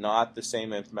not the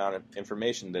same amount of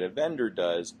information that a vendor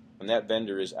does, and that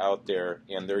vendor is out there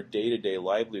and their day-to-day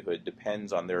livelihood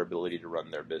depends on their ability to run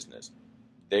their business.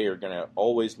 They are going to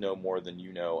always know more than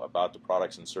you know about the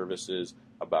products and services,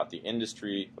 about the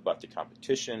industry, about the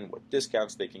competition, what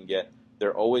discounts they can get.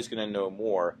 They're always going to know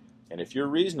more, and if you're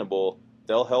reasonable,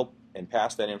 they'll help and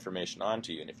pass that information on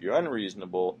to you. And if you're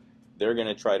unreasonable, they're going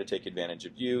to try to take advantage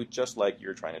of you just like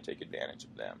you're trying to take advantage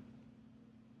of them.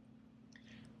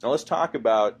 Now let's talk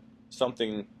about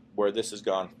something where this has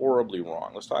gone horribly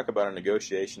wrong. Let's talk about a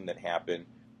negotiation that happened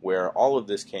where all of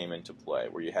this came into play,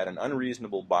 where you had an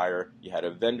unreasonable buyer, you had a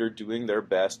vendor doing their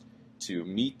best to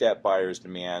meet that buyer's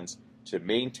demands, to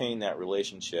maintain that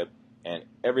relationship, and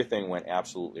everything went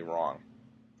absolutely wrong.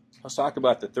 Let's talk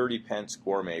about the 30-pence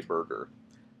gourmet burger.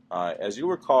 As you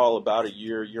recall, about a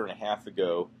year and a half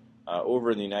ago,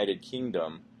 over in the United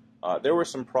Kingdom, there were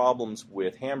some problems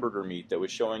with hamburger meat that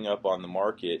was showing up on the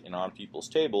market and on people's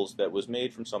tables that was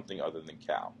made from something other than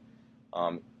cow.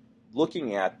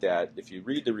 Looking at that, if you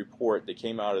read the report that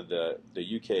came out of the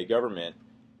UK government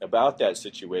about that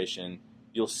situation,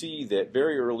 you'll see that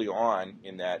very early on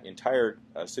in that entire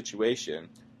situation,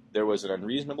 there was an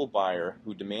unreasonable buyer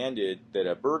who demanded that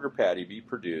a burger patty be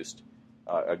produced,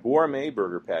 a gourmet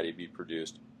burger patty be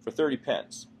produced for 30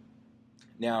 pence.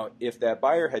 Now, if that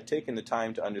buyer had taken the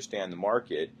time to understand the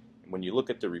market, when you look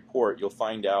at the report, you'll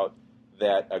find out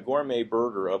that a gourmet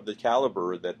burger of the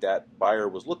caliber that that buyer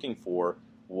was looking for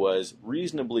was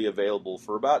reasonably available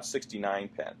for about 69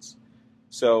 pence.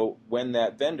 So when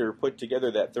that vendor put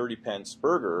together that 30-pence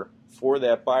burger for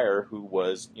that buyer who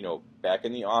was, back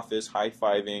in the office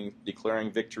high-fiving,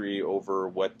 declaring victory over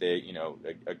what they,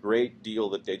 a great deal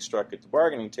that they'd struck at the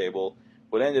bargaining table,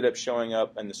 what ended up showing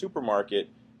up in the supermarket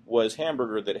was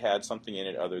hamburger that had something in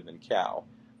it other than cow.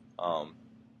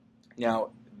 Now,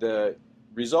 the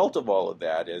result of all of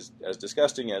that, as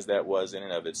disgusting as that was in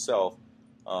and of itself,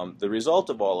 the result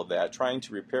of all of that, trying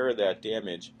to repair that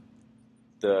damage,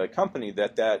 the company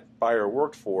that buyer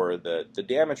worked for, the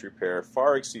damage repair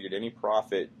far exceeded any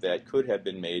profit that could have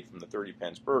been made from the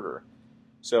 30-pence burger.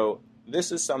 So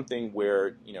this is something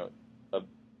where,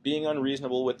 being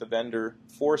unreasonable with the vendor,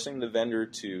 forcing the vendor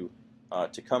to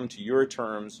come to your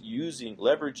terms,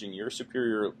 leveraging your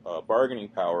superior bargaining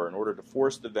power in order to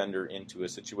force the vendor into a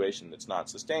situation that's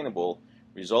not sustainable,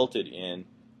 resulted in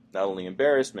not only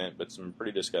embarrassment, but some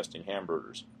pretty disgusting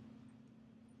hamburgers.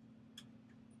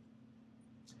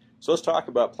 So let's talk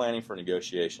about planning for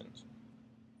negotiations.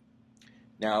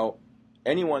 Now,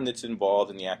 anyone that's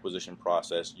involved in the acquisition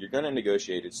process, you're going to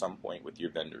negotiate at some point with your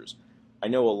vendors. I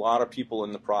know a lot of people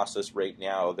in the process right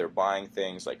now, they're buying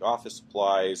things like office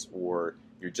supplies, or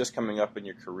you're just coming up in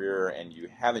your career and you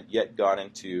haven't yet got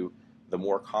into the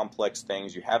more complex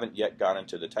things. You haven't yet got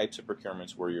into the types of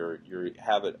procurements where you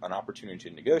have an opportunity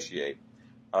to negotiate,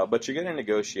 but you're going to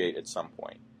negotiate at some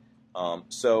point.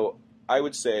 So I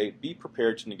would say be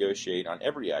prepared to negotiate on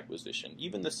every acquisition,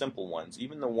 even the simple ones,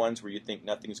 even the ones where you think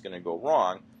nothing's going to go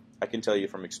wrong. I can tell you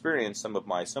from experience, some of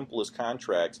my simplest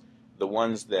contracts, the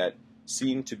ones that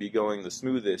seemed to be going the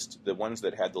smoothest, the ones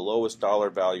that had the lowest dollar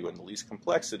value and the least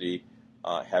complexity,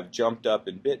 have jumped up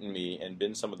and bitten me and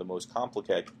been some of the most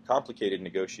complicated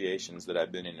negotiations that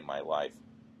I've been in my life.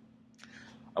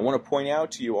 I want to point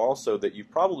out to you also that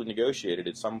you've probably negotiated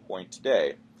at some point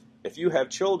today. If you have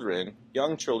children,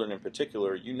 young children in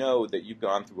particular, you know that you've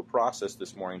gone through a process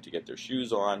this morning to get their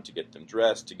shoes on, to get them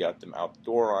dressed, to get them out the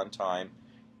door on time.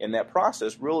 And that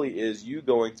process really is you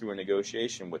going through a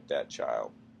negotiation with that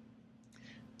child.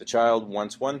 The child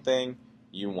wants one thing,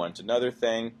 you want another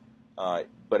thing,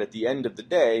 but at the end of the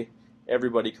day,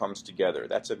 everybody comes together.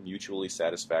 That's a mutually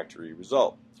satisfactory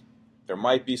result. There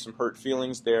might be some hurt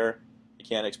feelings there. You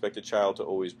can't expect a child to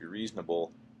always be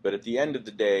reasonable. But at the end of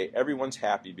the day, everyone's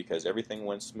happy because everything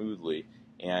went smoothly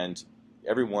and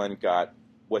everyone got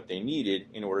what they needed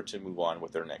in order to move on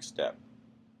with their next step.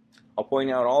 I'll point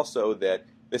out also that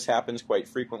this happens quite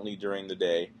frequently during the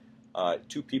day.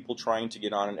 Two people trying to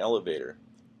get on an elevator.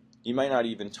 You might not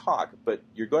even talk, but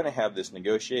you're going to have this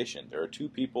negotiation. There are two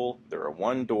people, there are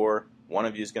one door, one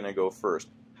of you is going to go first.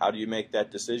 How do you make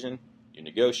that decision? You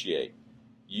negotiate.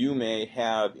 You may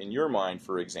have in your mind,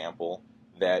 for example,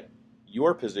 that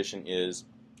your position is,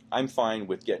 I'm fine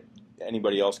with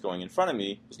anybody else going in front of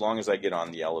me as long as I get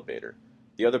on the elevator.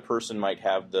 The other person might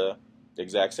have the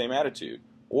exact same attitude,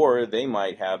 or they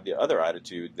might have the other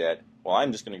attitude that, well,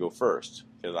 I'm just going to go first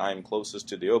because I'm closest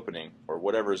to the opening, or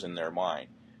whatever's in their mind.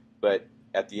 But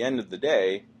at the end of the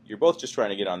day, you're both just trying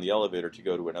to get on the elevator to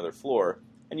go to another floor,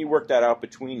 and you work that out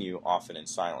between you, often in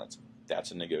silence.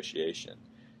 That's a negotiation.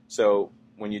 So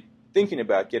when you're thinking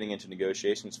about getting into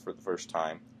negotiations for the first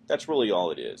time, that's really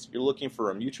all it is. You're looking for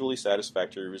a mutually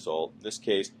satisfactory result. In this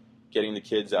case, getting the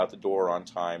kids out the door on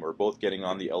time, or both getting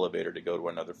on the elevator to go to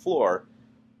another floor.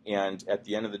 And at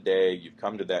the end of the day, you've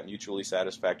come to that mutually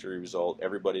satisfactory result.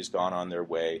 Everybody's gone on their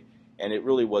way, and it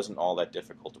really wasn't all that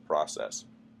difficult to process.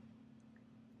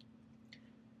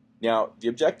 Now, the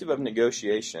objective of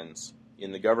negotiations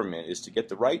in the government is to get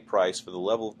the right price for the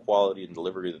level of quality and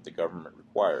delivery that the government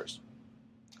requires.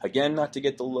 Again, not to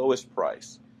get the lowest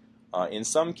price. In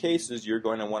some cases, you're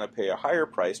going to want to pay a higher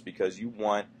price because you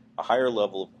want a higher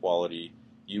level of quality.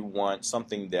 You want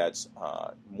something that's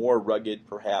more rugged,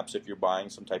 perhaps, if you're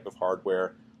buying some type of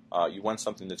hardware. You want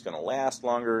something that's going to last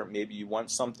longer. Maybe you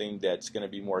want something that's going to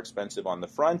be more expensive on the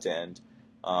front end,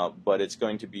 but it's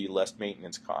going to be less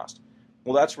maintenance cost.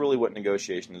 Well, that's really what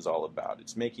negotiation is all about.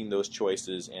 It's making those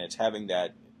choices, and it's having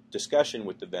that discussion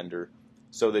with the vendor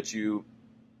so that you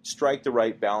strike the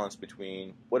right balance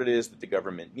between what it is that the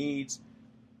government needs,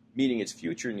 meeting its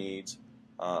future needs,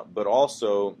 but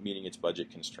also meeting its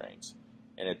budget constraints.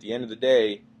 And at the end of the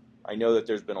day, I know that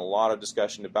there's been a lot of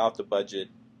discussion about the budget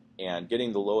and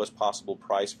getting the lowest possible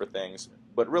price for things,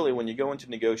 but really when you go into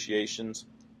negotiations,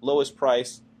 lowest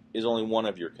price is only one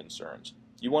of your concerns.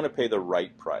 You want to pay the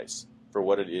right price for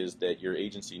what it is that your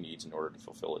agency needs in order to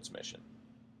fulfill its mission.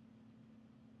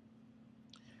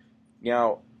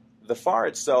 Now, the FAR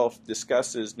itself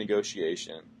discusses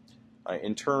negotiation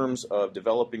in terms of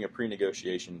developing a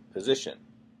pre-negotiation position.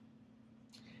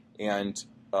 And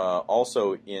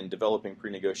also in developing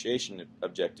pre-negotiation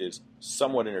objectives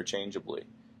somewhat interchangeably.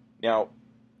 Now,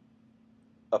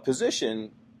 a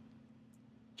position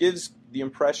gives the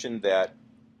impression that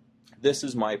this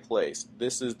is my place,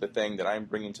 this is the thing that I'm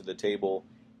bringing to the table,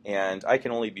 and I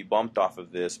can only be bumped off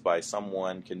of this by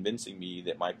someone convincing me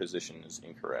that my position is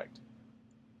incorrect.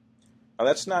 Now,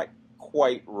 that's not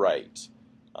quite right.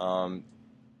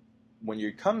 When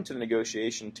you come to the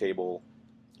negotiation table,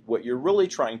 what you're really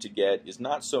trying to get is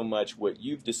not so much what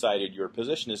you've decided your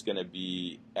position is going to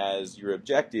be as your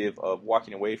objective of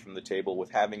walking away from the table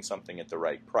with having something at the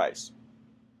right price.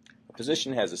 A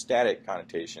position has a static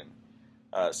connotation,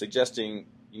 suggesting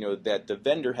that the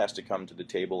vendor has to come to the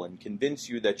table and convince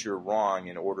you that you're wrong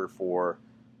in order for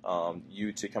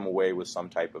you to come away with some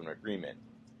type of an agreement.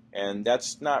 And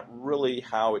that's not really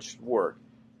how it should work.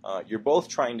 You're both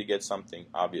trying to get something,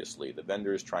 obviously. The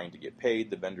vendor is trying to get paid.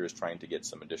 The vendor is trying to get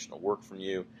some additional work from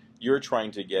you. You're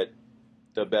trying to get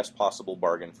the best possible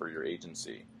bargain for your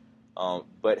agency.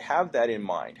 But have that in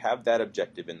mind. Have that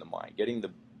objective in the mind. Getting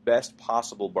the best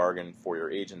possible bargain for your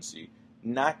agency.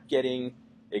 Not getting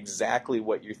exactly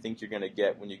what you think you're going to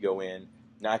get when you go in.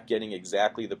 Not getting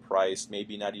exactly the price.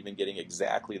 Maybe not even getting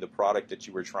exactly the product that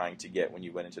you were trying to get when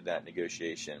you went into that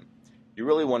negotiation. You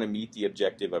really want to meet the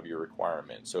objective of your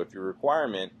requirement. So if your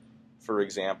requirement, for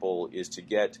example, is to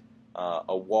get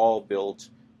a wall built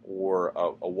or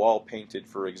a wall painted,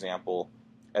 for example,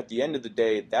 at the end of the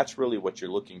day, that's really what you're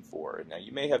looking for. Now,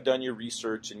 you may have done your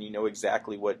research and you know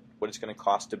exactly what it's going to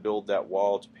cost to build that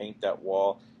wall, to paint that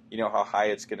wall. You know how high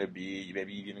it's going to be.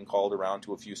 Maybe you've even called around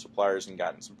to a few suppliers and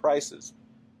gotten some prices.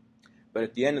 But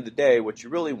at the end of the day, what you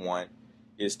really want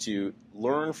is to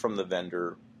learn from the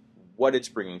vendor what it's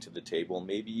bringing to the table,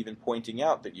 maybe even pointing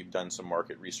out that you've done some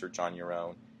market research on your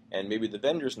own, and maybe the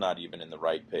vendor's not even in the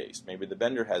right pace. Maybe the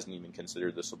vendor hasn't even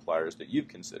considered the suppliers that you've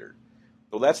considered.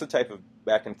 Well, that's the type of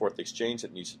back and forth exchange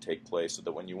that needs to take place so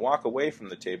that when you walk away from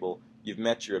the table, you've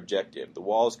met your objective. The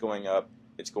wall is going up,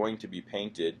 it's going to be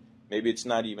painted. Maybe it's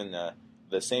not even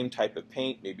the same type of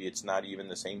paint, maybe it's not even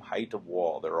the same height of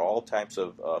wall. There are all types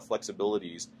of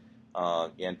flexibilities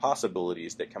and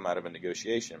possibilities that come out of a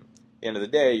negotiation. At the end of the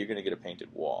day, you're going to get a painted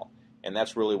wall, and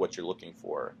that's really what you're looking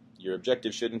for. Your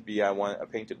objective shouldn't be, I want a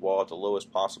painted wall at the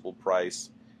lowest possible price,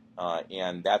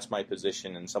 and that's my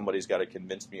position, and somebody's got to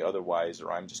convince me otherwise,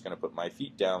 or I'm just going to put my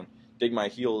feet down, dig my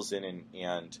heels in,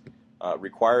 and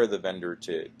require the vendor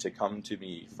to come to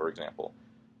me, for example.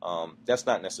 That's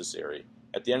not necessary.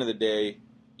 At the end of the day,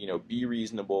 be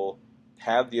reasonable,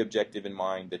 have the objective in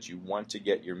mind that you want to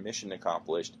get your mission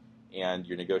accomplished, and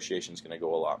your negotiation is going to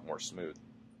go a lot more smooth.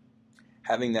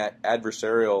 Having that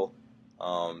adversarial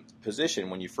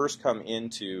position when you first come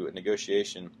into a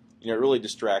negotiation, it really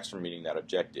distracts from meeting that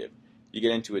objective. You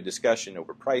get into a discussion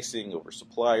over pricing, over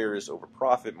suppliers, over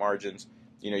profit margins.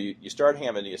 You start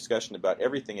having a discussion about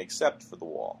everything except for the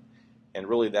wall, and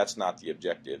really that's not the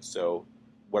objective. So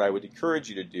what I would encourage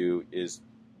you to do is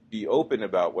be open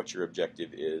about what your objective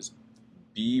is.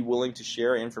 Be willing to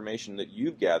share information that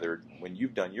you've gathered when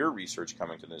you've done your research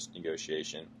coming to this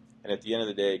negotiation, and at the end of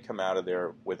the day, come out of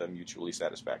there with a mutually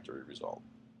satisfactory result.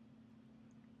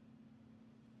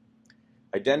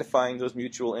 Identifying those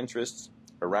mutual interests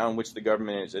around which the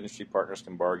government and its industry partners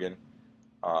can bargain,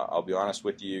 I'll be honest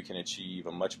with you, can achieve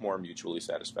a much more mutually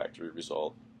satisfactory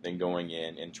result than going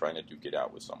in and trying to duke it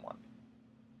out with someone.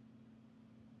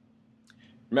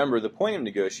 Remember, the point of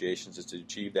negotiations is to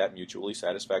achieve that mutually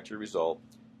satisfactory result.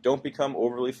 Don't become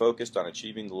overly focused on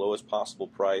achieving the lowest possible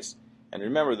price, and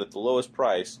remember that the lowest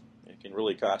price can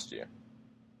really cost you.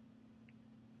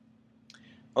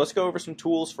 Let's go over some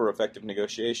tools for effective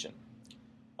negotiation.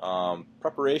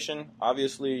 Preparation,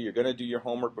 obviously, you're going to do your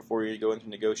homework before you go into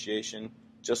negotiation.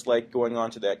 Just like going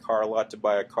onto that car lot to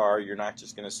buy a car, you're not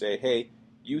just going to say, hey,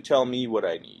 you tell me what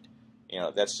I need.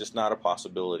 That's just not a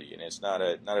possibility, and it's not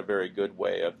a very good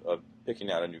way of picking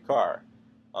out a new car.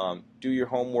 Do your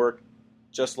homework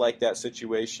just like that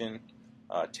situation.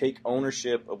 Take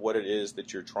ownership of what it is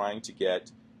that you're trying to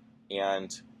get,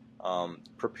 and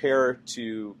prepare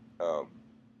to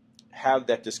have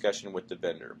that discussion with the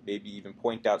vendor. Maybe even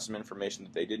point out some information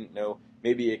that they didn't know.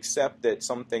 Maybe accept that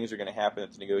some things are going to happen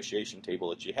at the negotiation table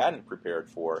that you hadn't prepared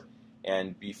for,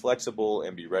 and be flexible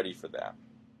and be ready for that.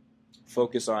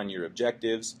 Focus on your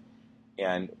objectives,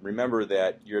 and remember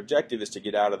that your objective is to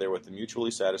get out of there with a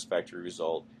mutually satisfactory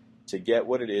result, to get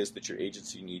what it is that your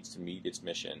agency needs to meet its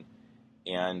mission,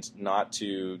 and not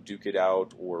to duke it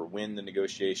out or win the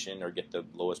negotiation or get the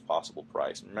lowest possible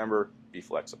price. Remember, be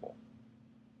flexible.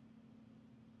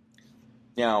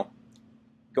 Now,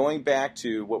 going back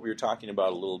to what we were talking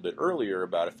about a little bit earlier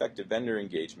about effective vendor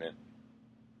engagement,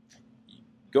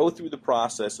 Go through the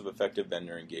process of effective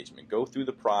vendor engagement. Go through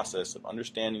the process of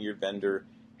understanding your vendor,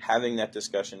 having that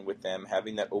discussion with them,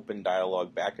 having that open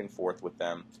dialogue back and forth with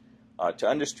them to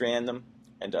understand them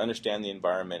and to understand the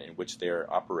environment in which they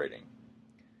are operating.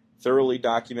 Thoroughly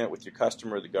document with your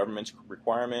customer the government's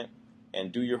requirement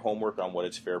and do your homework on what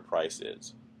its fair price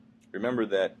is. Remember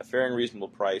that a fair and reasonable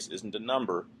price isn't a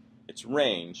number, it's a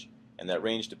range, and that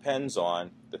range depends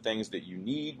on the things that you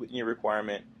need within your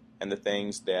requirement and the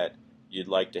things that you'd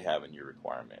like to have in your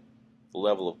requirement. The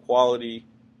level of quality,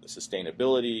 the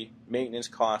sustainability, maintenance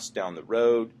costs down the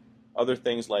road, other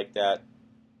things like that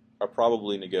are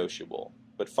probably negotiable,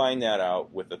 but find that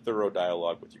out with a thorough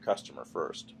dialogue with your customer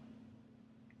first.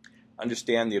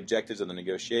 Understand the objectives of the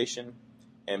negotiation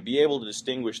and be able to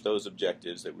distinguish those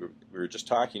objectives that we were just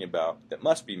talking about that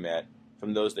must be met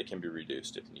from those that can be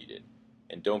reduced if needed,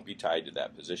 and don't be tied to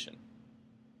that position.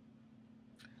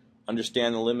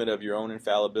 Understand the limit of your own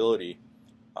infallibility.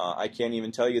 I can't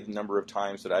even tell you the number of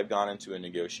times that I've gone into a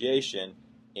negotiation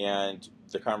and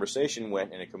the conversation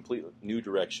went in a completely new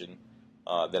direction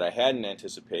that I hadn't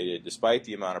anticipated despite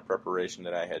the amount of preparation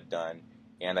that I had done,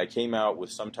 and I came out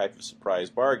with some type of surprise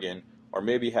bargain, or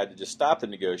maybe had to just stop the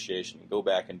negotiation and go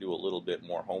back and do a little bit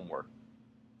more homework.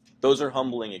 Those are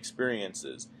humbling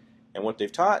experiences, and what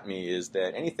they've taught me is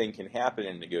that anything can happen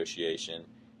in negotiation,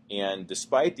 and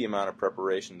despite the amount of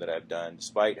preparation that I've done,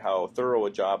 despite how thorough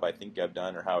a job I think I've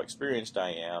done or how experienced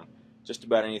I am, just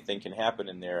about anything can happen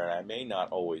in there, and I may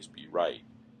not always be right.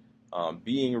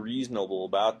 Being reasonable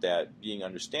about that, being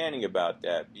understanding about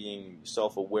that, being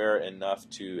self-aware enough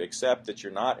to accept that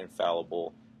you're not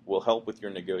infallible will help with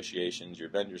your negotiations. Your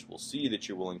vendors will see that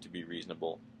you're willing to be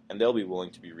reasonable, and they'll be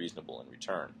willing to be reasonable in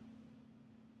return.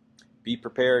 Be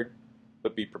prepared,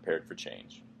 but be prepared for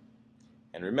change.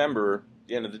 And remember, at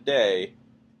the end of the day,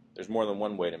 there's more than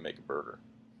one way to make a burger.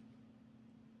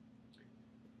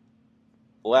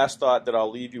 The last thought that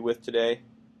I'll leave you with today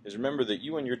is remember that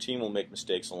you and your team will make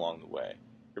mistakes along the way.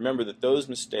 Remember that those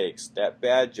mistakes, that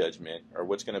bad judgment, are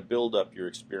what's going to build up your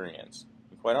experience.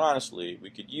 And quite honestly,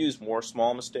 we could use more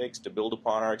small mistakes to build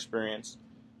upon our experience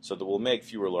so that we'll make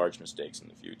fewer large mistakes in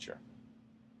the future.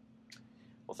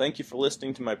 Well, thank you for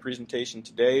listening to my presentation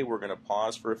today. We're going to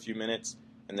pause for a few minutes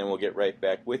and then we'll get right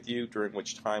back with you, during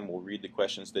which time we'll read the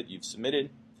questions that you've submitted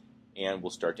and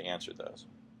we'll start to answer those.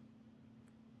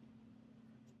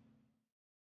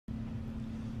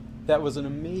 That was an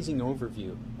amazing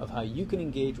overview of how you can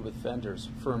engage with vendors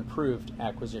for improved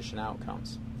acquisition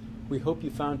outcomes. We hope you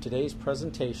found today's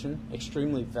presentation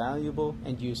extremely valuable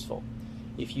and useful.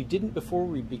 If you didn't before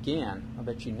we began, I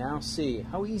bet you now see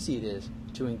how easy it is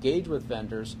to engage with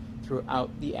vendors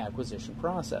throughout the acquisition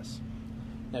process.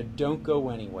 Now don't go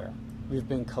anywhere. We've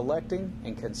been collecting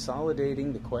and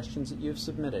consolidating the questions that you've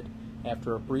submitted.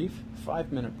 After a brief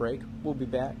 5-minute break, we'll be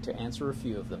back to answer a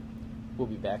few of them. We'll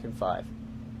be back in 5.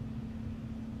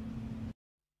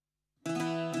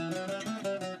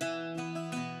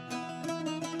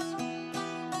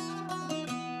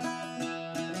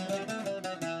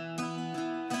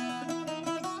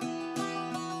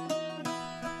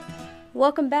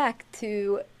 Welcome back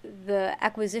to the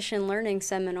Acquisition Learning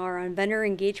Seminar on Vendor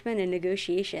Engagement and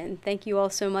Negotiation. Thank you all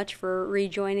so much for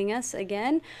rejoining us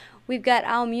again. We've got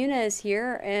Al Muniz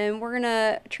here, and we're going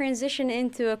to transition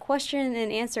into a question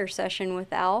and answer session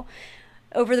with Al.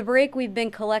 Over the break, we've been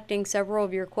collecting several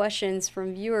of your questions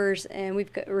from viewers, and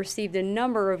we've received a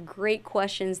number of great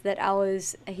questions that Al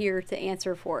is here to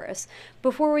answer for us.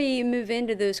 Before we move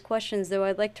into those questions, though,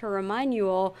 I'd like to remind you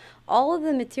all of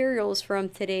the materials from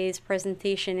today's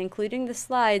presentation, including the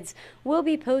slides, will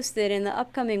be posted in the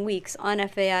upcoming weeks on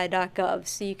FAI.gov,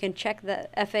 so you can check the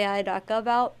FAI.gov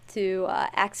out to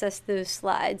access those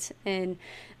slides and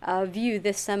view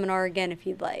this seminar again if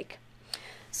you'd like.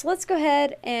 So let's go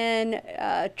ahead and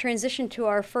transition to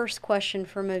our first question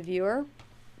from a viewer.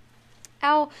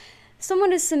 Al,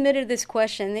 someone has submitted this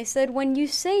question. They said, when you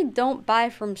say don't buy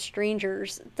from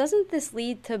strangers, doesn't this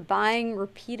lead to buying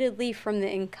repeatedly from the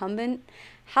incumbent?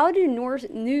 How do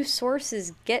new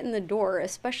sources get in the door,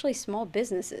 especially small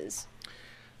businesses?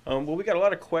 Well, we got a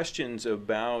lot of questions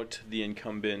about the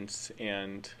incumbents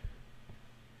and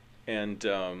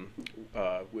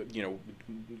you know,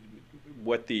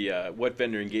 what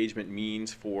vendor engagement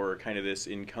means for kind of this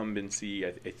incumbency.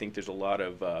 I think there's a lot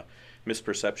of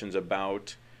misperceptions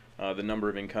about the number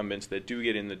of incumbents that do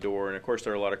get in the door, and of course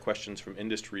there are a lot of questions from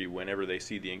industry whenever they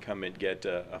see the incumbent get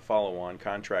a follow-on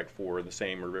contract for the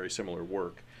same or very similar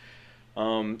work.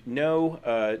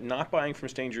 No, not buying from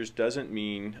strangers doesn't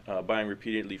mean buying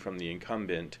repeatedly from the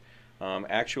incumbent.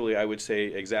 Actually, I would say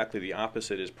exactly the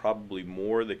opposite is probably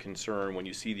more the concern when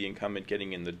you see the incumbent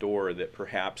getting in the door, that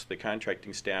perhaps the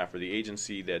contracting staff or the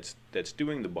agency that's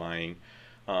doing the buying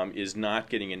is not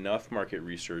getting enough market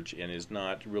research and is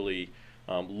not really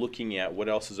looking at what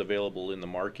else is available in the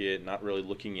market, not really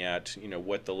looking at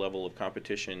what the level of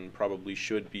competition probably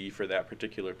should be for that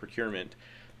particular procurement.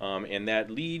 And that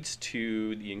leads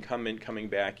to the incumbent coming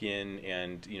back in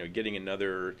and getting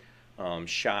another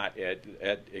shot at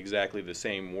exactly the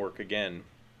same work again.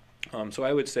 So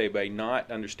I would say by not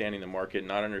understanding the market,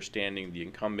 not understanding the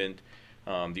incumbent,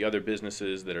 the other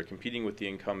businesses that are competing with the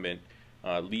incumbent,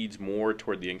 leads more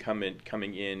toward the incumbent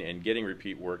coming in and getting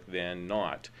repeat work than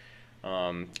not.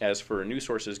 As for new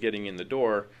sources getting in the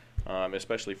door,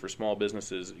 especially for small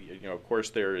businesses, of course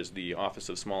there is the Office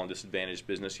of Small and Disadvantaged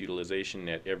Business Utilization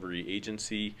at every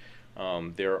agency.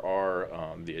 There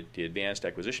are the advanced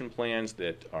acquisition plans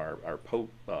that are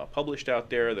published out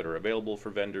there that are available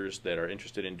for vendors that are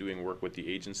interested in doing work with the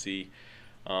agency.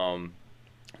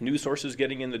 New sources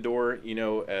getting in the door,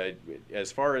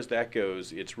 as far as that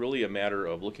goes, it's really a matter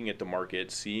of looking at the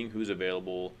market, seeing who's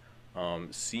available,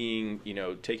 seeing,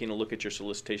 taking a look at your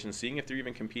solicitation, seeing if they're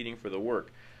even competing for the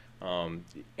work.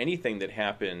 Anything that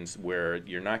happens where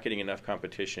you're not getting enough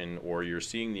competition or you're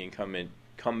seeing the incumbent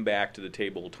come back to the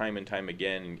table time and time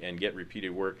again and get repeated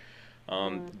work,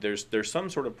 there's some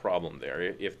sort of problem there.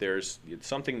 If there's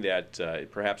something that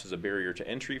perhaps is a barrier to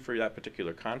entry for that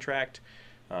particular contract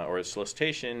or a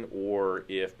solicitation, or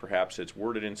if perhaps it's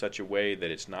worded in such a way that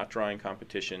it's not drawing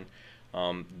competition,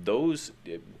 those,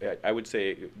 I would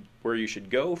say, where you should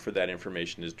go for that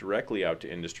information is directly out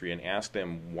to industry and ask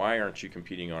them, why aren't you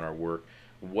competing on our work?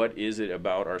 What is it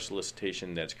about our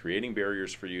solicitation that's creating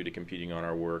barriers for you to competing on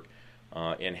our work?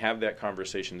 And have that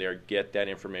conversation there, get that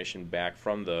information back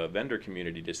from the vendor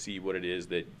community to see what it is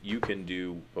that you can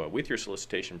do with your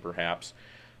solicitation perhaps,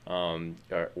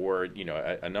 or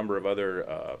a number of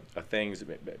other things.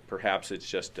 Perhaps it's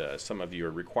just some of your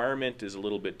requirement is a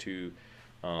little bit too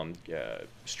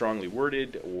strongly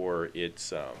worded, or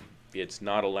it's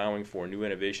not allowing for new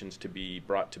innovations to be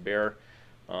brought to bear.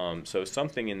 So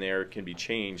something in there can be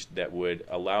changed that would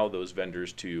allow those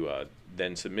vendors to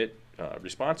then submit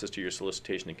responses to your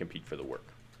solicitation and compete for the work.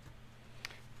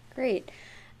 Great.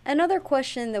 Another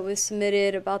question that was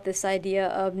submitted about this idea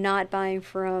of not buying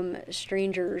from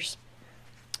strangers.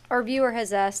 Our viewer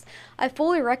has asked, I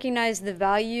fully recognize the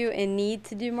value and need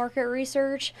to do market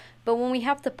research, but when we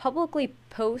have to publicly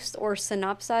post or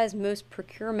synopsize most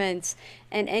procurements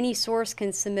and any source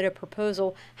can submit a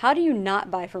proposal, how do you not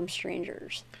buy from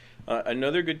strangers?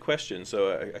 Another good question. So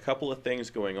a couple of things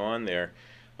going on there.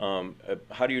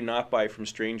 How do you not buy from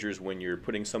strangers when you're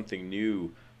putting something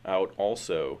new out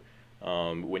also,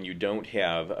 when you don't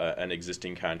have an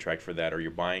existing contract for that, or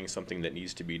you're buying something that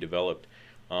needs to be developed?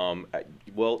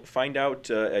 Well, find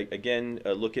out, again,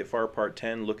 look at FAR Part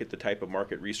 10, look at the type of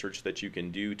market research that you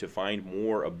can do to find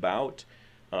more about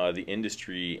the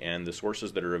industry and the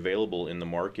sources that are available in the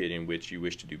market in which you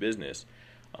wish to do business.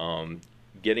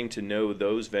 Getting to know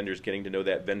those vendors, getting to know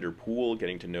that vendor pool,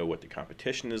 getting to know what the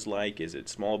competition is like. Is it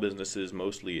small businesses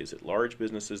mostly? Is it large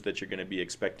businesses that you're going to be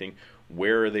expecting?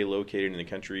 Where are they located in the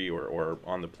country or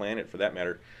on the planet for that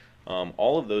matter?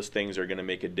 All of those things are going to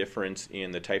make a difference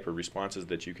in the type of responses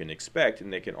that you can expect,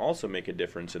 and they can also make a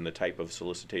difference in the type of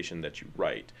solicitation that you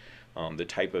write, the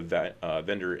type of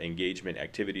vendor engagement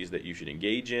activities that you should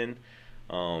engage in,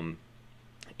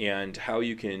 and how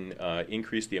you can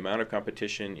increase the amount of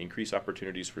competition, increase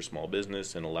opportunities for small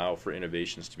business, and allow for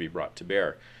innovations to be brought to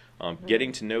bear.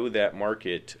 Getting to know that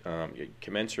market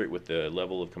commensurate with the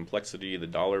level of complexity, the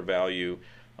dollar value,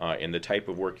 and the type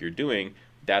of work you're doing,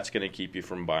 that's going to keep you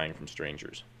from buying from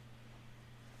strangers.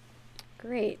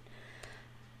 Great.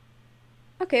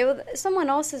 Okay, well, someone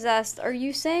else has asked, are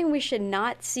you saying we should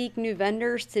not seek new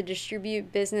vendors to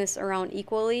distribute business around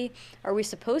equally? Are we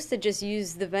supposed to just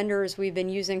use the vendors we've been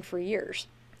using for years?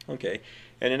 Okay,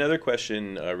 and another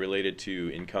question related to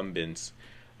incumbents.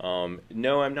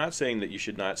 No, I'm not saying that you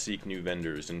should not seek new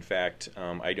vendors. In fact,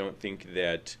 I don't think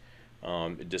that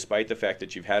despite the fact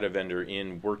that you've had a vendor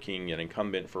working an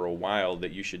incumbent for a while,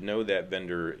 that you should know that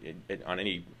vendor on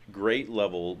any great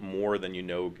level more than you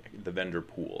know the vendor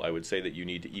pool. I would say that you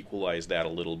need to equalize that a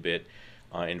little bit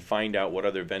and find out what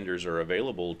other vendors are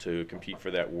available to compete for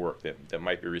that work that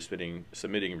might be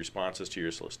submitting responses to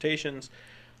your solicitations,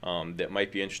 that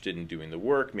might be interested in doing the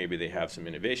work. Maybe they have some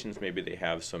innovations, maybe they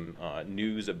have some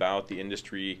news about the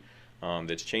industry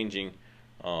that's changing.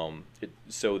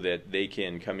 So that they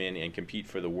can come in and compete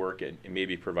for the work and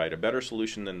maybe provide a better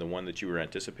solution than the one that you were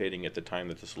anticipating at the time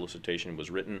that the solicitation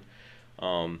was written.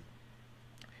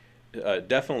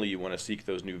 definitely you want to seek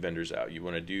those new vendors out. You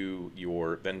want to do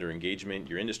your vendor engagement,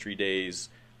 your industry days,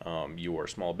 your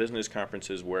small business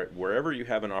conferences, wherever you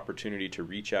have an opportunity to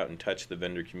reach out and touch the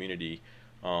vendor community.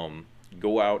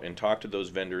 Go out and talk to those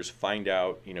vendors, find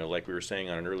out, like we were saying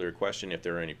on an earlier question, if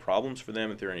there are any problems for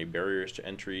them, if there are any barriers to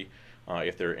entry,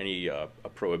 if there are any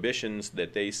prohibitions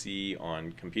that they see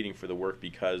on competing for the work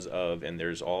because of, and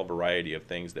there's all variety of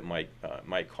things that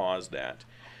might cause that.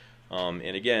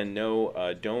 And again,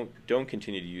 no, don't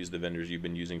continue to use the vendors you've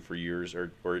been using for years,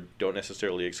 or don't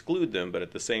necessarily exclude them, but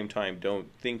at the same time,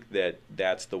 don't think that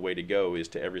that's the way to go, is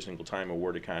to every single time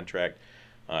award a contract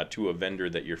to a vendor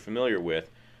that you're familiar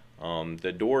with.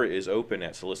 The door is open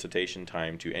at solicitation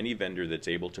time to any vendor that's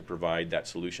able to provide that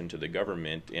solution to the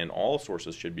government, and all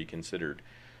sources should be considered.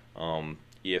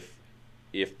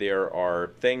 If there are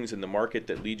things in the market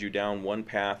that lead you down one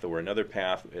path or another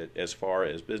path as far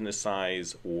as business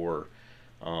size or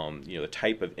the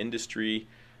type of industry,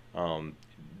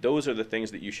 those are the things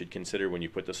that you should consider when you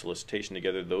put the solicitation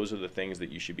together. Those are the things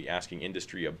that you should be asking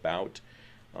industry about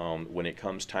when it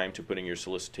comes time to putting your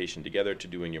solicitation together, to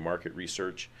doing your market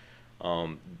research.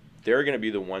 They're going to be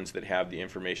the ones that have the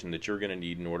information that you're going to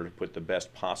need in order to put the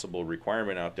best possible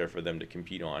requirement out there for them to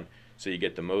compete on, so you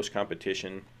get the most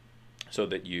competition, so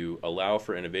that you allow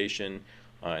for innovation,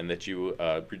 and that you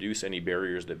reduce any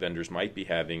barriers that vendors might be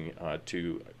having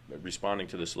to responding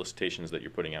to the solicitations that you're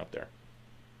putting out there.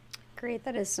 Great,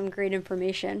 that is some great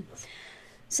information.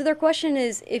 So their question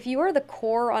is, if you are the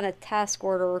core on a task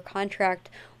order or contract,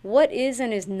 what is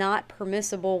and is not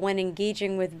permissible when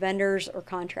engaging with vendors or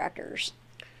contractors?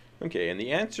 Okay, and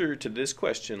the answer to this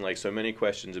question, like so many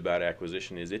questions about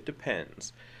acquisition, is it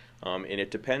depends. And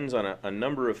it depends on a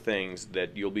number of things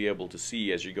that you'll be able to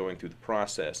see as you're going through the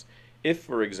process. If,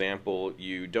 for example,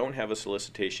 you don't have a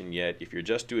solicitation yet, if you're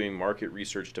just doing market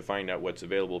research to find out what's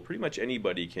available, pretty much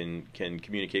anybody can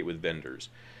communicate with vendors.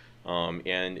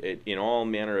 In all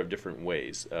manner of different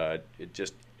ways.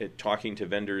 Talking to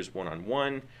vendors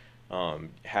one-on-one,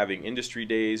 having industry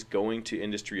days, going to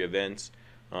industry events,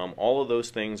 all of those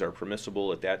things are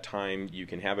permissible at that time. You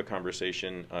can have a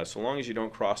conversation so long as you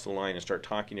don't cross the line and start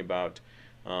talking about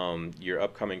your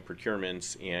upcoming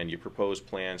procurements and your proposed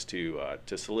plans to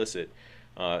solicit.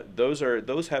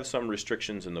 Those have some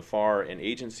restrictions in the FAR, and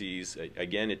agencies,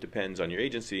 again, it depends on your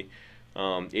agency.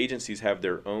 Agencies have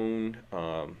their own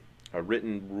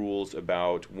written rules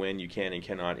about when you can and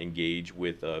cannot engage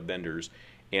with vendors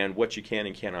and what you can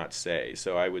and cannot say.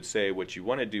 So I would say what you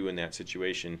want to do in that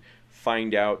situation,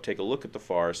 find out, take a look at the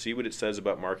FAR, see what it says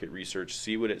about market research,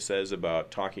 see what it says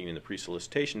about talking in the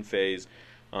pre-solicitation phase,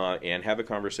 and have a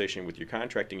conversation with your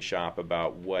contracting shop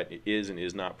about what is and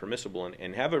is not permissible,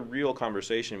 and have a real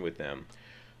conversation with them.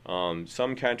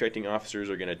 Some contracting officers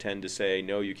are going to tend to say,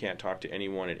 no, you can't talk to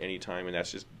anyone at any time, and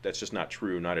that's just not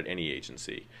true, not at any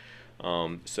agency.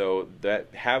 So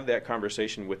have that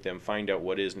conversation with them, find out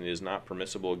what is and is not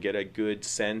permissible, get a good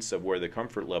sense of where the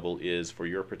comfort level is for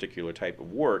your particular type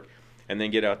of work, and then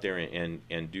get out there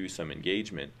and do some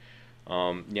engagement.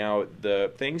 Now,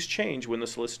 the things change when the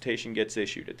solicitation gets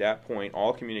issued. At that point,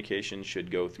 all communication should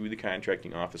go through the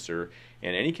contracting officer,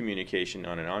 and any communication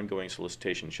on an ongoing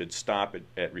solicitation should stop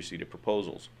at receipt of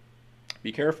proposals.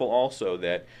 Be careful also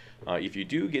that if you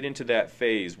do get into that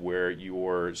phase where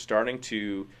you're starting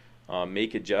to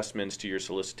make adjustments to your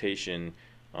solicitation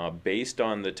based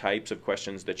on the types of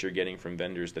questions that you're getting from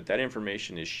vendors, that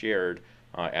information is shared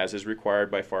as is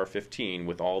required by FAR 15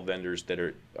 with all vendors that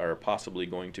are possibly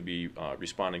going to be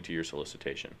responding to your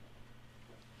solicitation.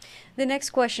 The next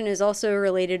question is also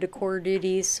related to core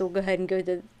duties, so we'll go ahead and go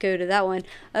to that one.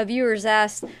 Viewers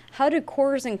asked, how do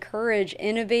cores encourage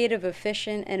innovative,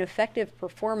 efficient, and effective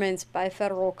performance by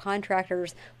federal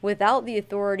contractors without the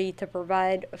authority to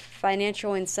provide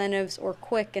financial incentives or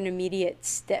quick and immediate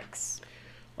sticks?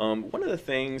 One of the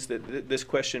things that this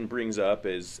question brings up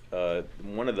is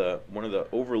one of the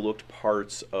overlooked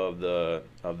parts of the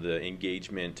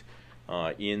engagement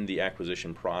in the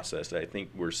acquisition process. I think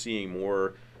we're seeing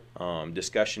more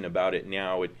discussion about it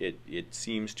now. It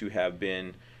seems to have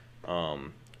been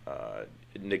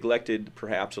neglected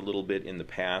perhaps a little bit in the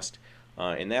past,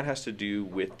 and that has to do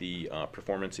with the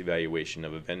performance evaluation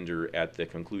of a vendor at the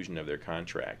conclusion of their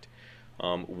contract.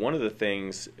 One of the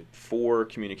things for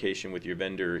communication with your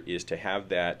vendor is to have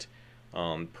that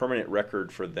permanent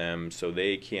record for them, so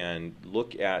they can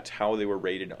look at how they were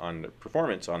rated on the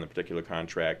performance on the particular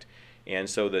contract, and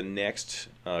so the next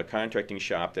contracting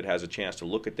shop that has a chance to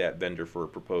look at that vendor for a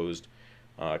proposed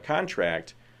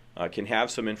contract can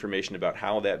have some information about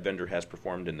how that vendor has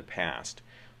performed in the past,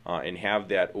 and have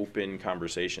that open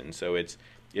conversation. So it's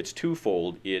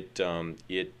twofold. It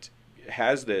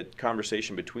has the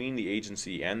conversation between the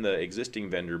agency and the existing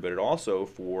vendor, but it also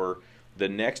for the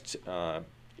next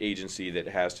agency that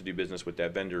has to do business with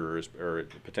that vendor or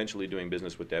potentially doing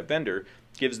business with that vendor,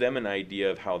 gives them an idea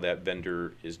of how that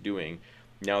vendor is doing.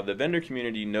 Now, the vendor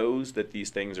community knows that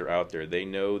these things are out there. They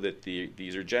know that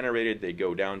these are generated. They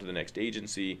go down to the next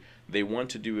agency. They want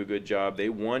to do a good job. They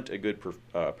want a good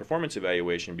performance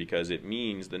evaluation because it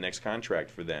means the next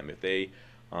contract for them. If they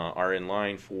are in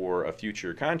line for a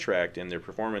future contract and their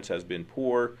performance has been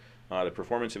poor, the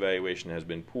performance evaluation has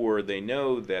been poor, they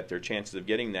know that their chances of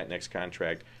getting that next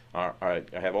contract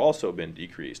have also been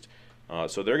decreased.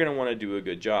 So they're going to want to do a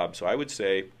good job. So I would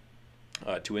say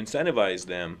to incentivize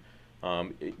them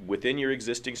within your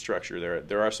existing structure,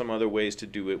 there are some other ways to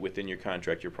do it within your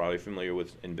contract. You're probably familiar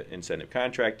with incentive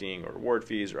contracting or award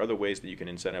fees or other ways that you can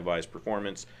incentivize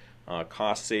performance,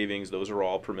 cost savings. Those are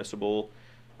all permissible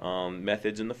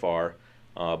methods in the FAR.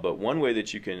 But one way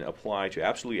that you can apply to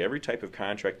absolutely every type of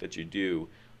contract that you do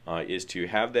is to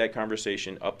have that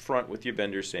conversation up front with your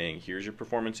vendor saying, here's your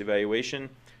performance evaluation,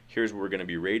 here's what we're going to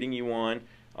be rating you on,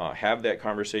 have that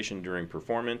conversation during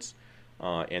performance,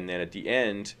 and then at the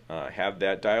end have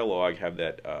that dialogue, have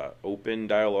that open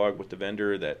dialogue with the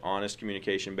vendor, that honest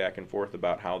communication back and forth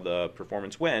about how the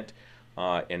performance went,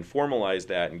 and formalize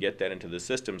that and get that into the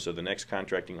system so the next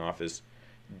contracting office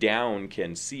down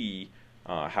can see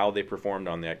how they performed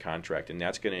on that contract, and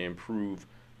that's going to improve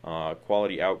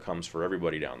quality outcomes for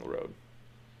everybody down the road.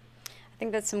 I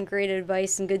think that's some great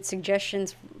advice and good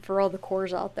suggestions for all the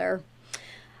cores out there.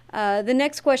 The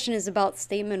next question is about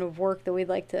statement of work that we'd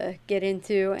like to get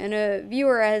into, and a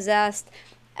viewer has asked,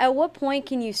 at what point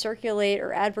can you circulate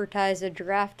or advertise a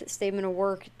draft statement of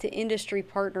work to industry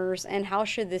partners, and how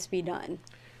should this be done?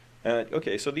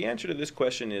 Okay, so the answer to this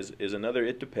question is another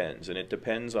it depends, and it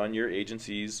depends on your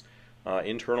agency's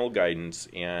internal guidance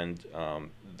and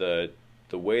the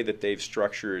way that they've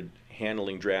structured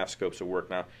handling draft scopes of work.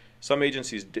 Now, some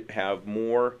agencies have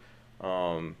more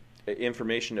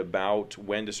information about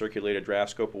when to circulate a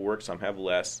draft scope of work, some have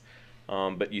less.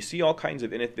 But you see all kinds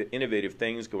of innovative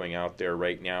things going out there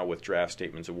right now with draft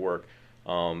statements of work. A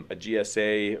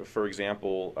GSA, for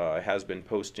example, has been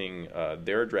posting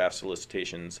their draft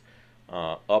solicitations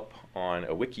up on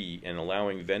a wiki and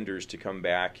allowing vendors to come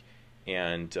back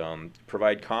and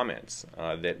provide comments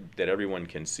that everyone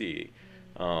can see.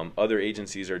 Other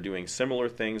agencies are doing similar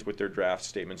things with their draft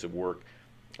statements of work,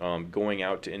 going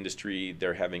out to industry.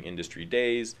 They're having industry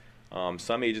days.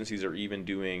 Some agencies are even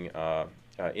doing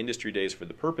industry days for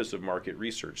the purpose of market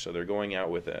research. So they're going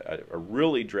out with a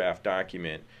really draft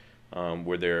document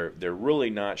where they're really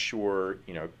not sure,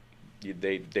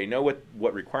 they know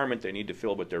what requirement they need to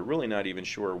fill, but they're really not even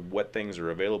sure what things are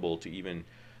available to even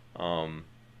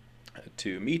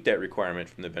to meet that requirement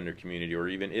from the vendor community, or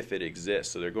even if it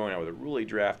exists. So they're going out with a really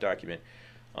draft document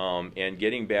and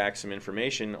getting back some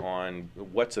information on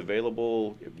what's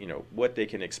available, what they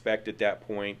can expect at that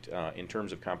point in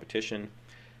terms of competition.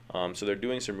 So they're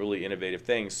doing some really innovative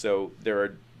things. So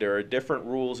there are different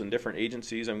rules in different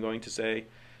agencies, I'm going to say.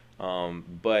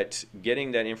 But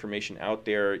getting that information out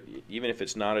there, even if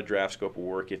it's not a draft scope of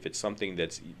work, if it's something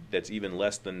that's even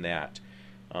less than that,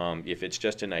 if it's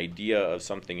just an idea of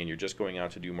something and you're just going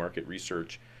out to do market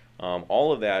research,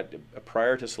 all of that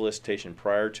prior to solicitation,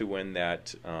 prior to when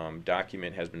that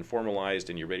document has been formalized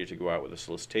and you're ready to go out with a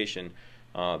solicitation,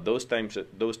 those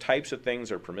types of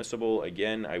things are permissible.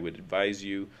 Again, I would advise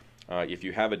you, if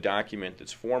you have a document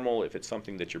that's formal, if it's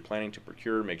something that you're planning to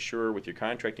procure, make sure with your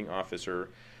contracting officer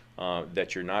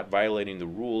that you're not violating the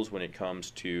rules when it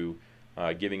comes to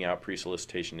giving out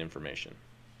pre-solicitation information.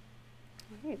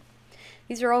 All right.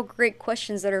 These are all great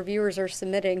questions that our viewers are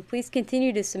submitting. Please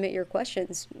continue to submit your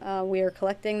questions. We are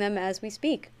collecting them as we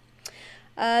speak.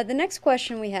 The next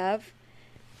question we have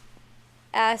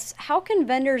asks, how can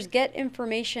vendors get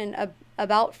information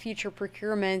about future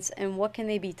procurements, and what can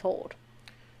they be told?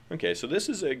 Okay, so this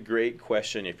is a great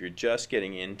question if you're just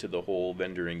getting into the whole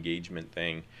vendor engagement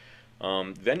thing.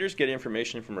 Vendors get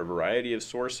information from a variety of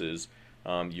sources.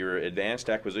 Your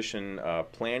advanced acquisition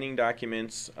planning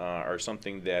documents are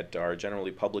something that are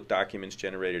generally public documents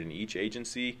generated in each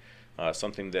agency,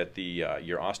 something that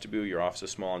your OSTBU, your Office of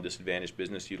Small and Disadvantaged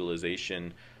Business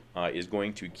Utilization, is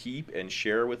going to keep and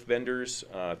share with vendors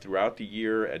throughout the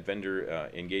year at vendor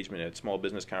engagement at small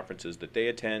business conferences that they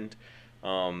attend.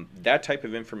 That type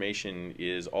of information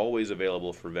is always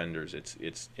available for vendors.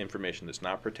 It's information that's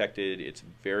not protected. It's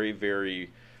very,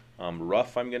 very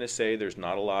rough, I'm going to say. There's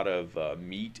not a lot of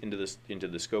meat into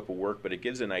the scope of work, but it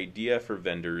gives an idea for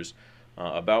vendors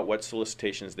about what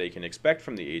solicitations they can expect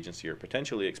from the agency or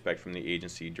potentially expect from the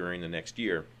agency during the next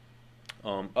year.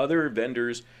 Other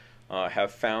vendors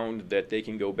have found that they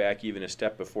can go back even a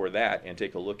step before that and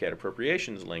take a look at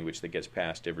appropriations language that gets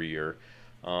passed every year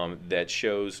that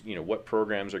shows what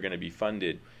programs are going to be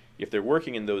funded. If they're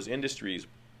working in those industries,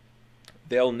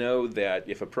 they'll know that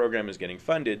if a program is getting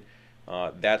funded,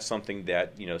 that's something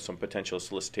that some potential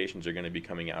solicitations are going to be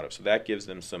coming out of. So that gives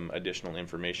them some additional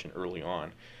information early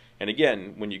on. And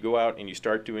again, when you go out and you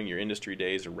start doing your industry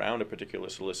days around a particular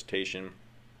solicitation,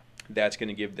 that's going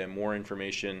to give them more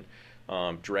information.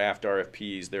 Draft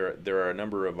RFPs. There are a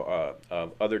number of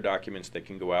other documents that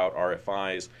can go out,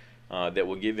 RFIs, that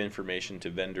will give information to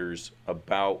vendors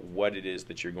about what it is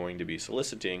that you're going to be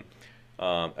soliciting.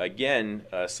 Again,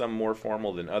 some more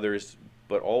formal than others,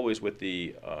 but always with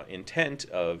the intent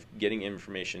of getting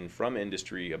information from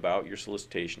industry about your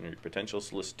solicitation or your potential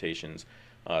solicitations,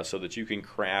 so that you can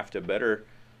craft a better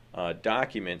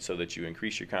document so that you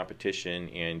increase your competition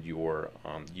and your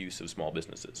use of small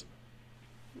businesses.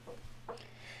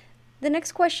 The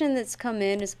next question that's come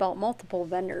in is about multiple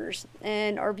vendors,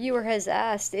 and our viewer has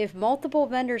asked, if multiple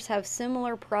vendors have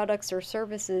similar products or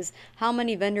services, how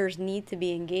many vendors need to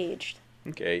be engaged?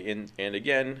 Okay, and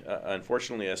again,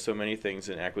 unfortunately, as so many things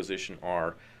in acquisition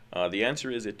are, the answer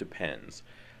is it depends.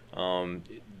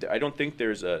 I don't think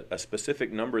there's a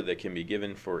specific number that can be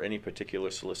given for any particular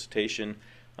solicitation.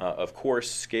 Of course,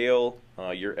 scale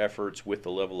your efforts with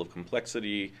the level of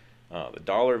complexity, the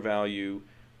dollar value,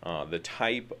 the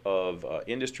type of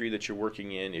industry that you're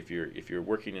working in. If you're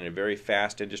working in a very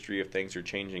fast industry, if things are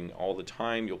changing all the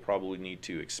time, you'll probably need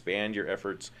to expand your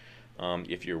efforts.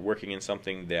 If you're working in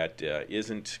something that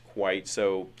isn't quite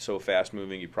so fast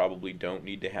moving, you probably don't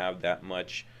need to have that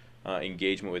much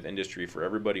engagement with industry for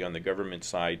everybody on the government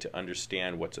side to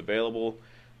understand what's available,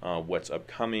 what's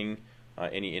upcoming,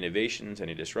 any innovations,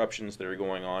 any disruptions that are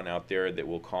going on out there that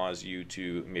will cause you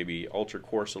to maybe alter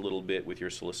course a little bit with your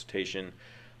solicitation.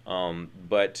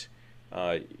 But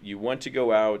you want to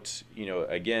go out,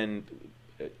 again,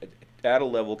 at a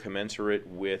level commensurate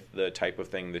with the type of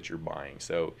thing that you're buying.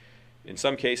 So in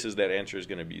some cases that answer is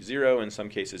going to be 0. In some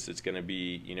cases it's going to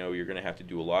be, you're going to have to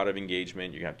do a lot of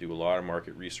engagement. You have to do a lot of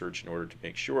market research in order to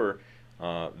make sure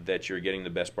that you're getting the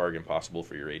best bargain possible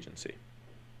for your agency.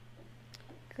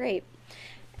 Great.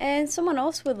 And someone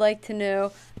else would like to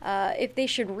know if they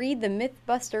should read the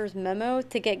Mythbusters memo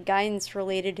to get guidance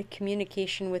related to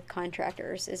communication with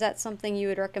contractors. Is that something you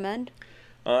would recommend?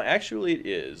 Actually, it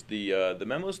is. The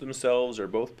memos themselves are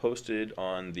both posted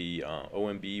on the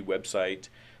OMB website,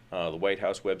 the White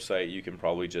House website. You can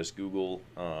probably just Google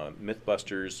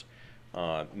Mythbusters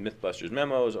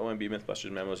memos, OMB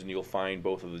Mythbusters memos, and you'll find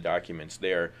both of the documents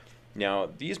there. Now,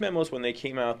 these memos, when they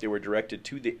came out, they were directed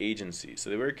to the agency. So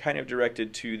they were kind of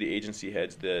directed to the agency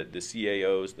heads, the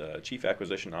CAOs, the Chief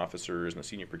Acquisition Officers, and the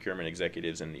Senior Procurement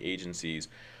Executives in the agencies,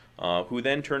 who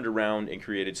then turned around and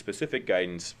created specific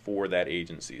guidance for that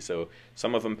agency. So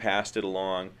some of them passed it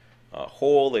along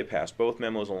whole. They passed both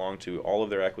memos along to all of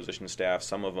their acquisition staff.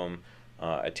 Some of them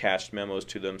attached memos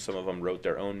to them. Some of them wrote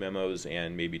their own memos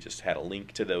and maybe just had a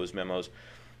link to those memos.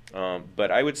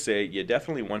 But I would say you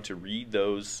definitely want to read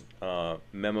those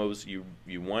memos.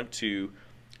 You want to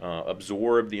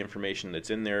absorb the information that's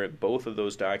in there. Both of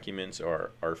those documents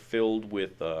are filled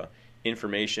with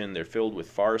information. They're filled with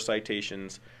FAR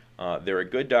citations. They're a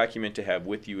good document to have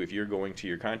with you if you're going to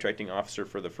your contracting officer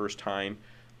for the first time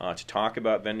to talk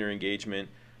about vendor engagement.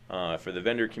 For the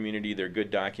vendor community, they're good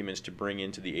documents to bring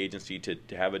into the agency to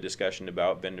have a discussion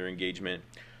about vendor engagement.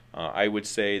 I would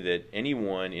say that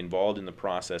anyone involved in the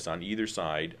process on either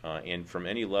side and from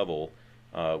any level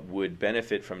would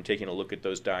benefit from taking a look at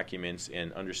those documents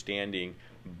and understanding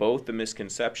both the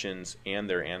misconceptions and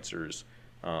their answers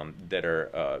that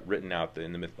are written out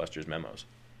in the Mythbusters memos.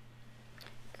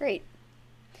 Great.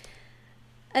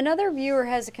 Another viewer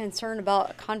has a concern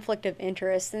about conflict of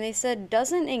interest, and they said,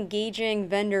 doesn't engaging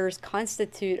vendors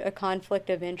constitute a conflict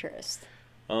of interest?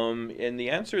 And the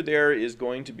answer there is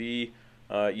going to be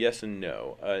yes and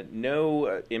no.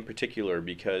 No in particular,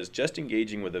 because just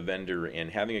engaging with a vendor and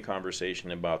having a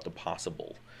conversation about the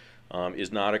possible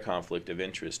is not a conflict of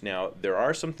interest. Now, there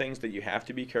are some things that you have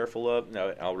to be careful of.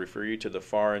 Now, I'll refer you to the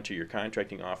FAR and to your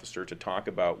contracting officer to talk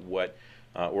about what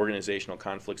organizational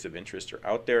conflicts of interest are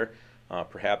out there.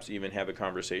 Perhaps even have a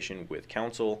conversation with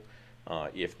counsel.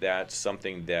 If that's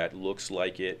something that looks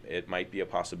like it might be a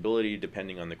possibility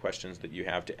depending on the questions that you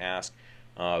have to ask.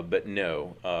 But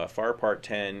no, FAR Part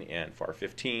 10 and FAR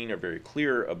 15 are very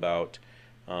clear about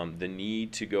the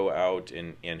need to go out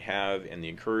and the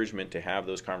encouragement to have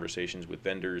those conversations with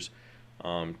vendors,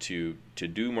 to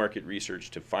do market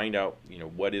research, to find out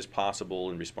what is possible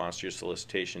in response to your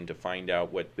solicitation, to find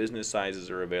out what business sizes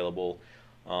are available,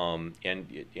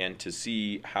 and to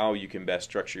see how you can best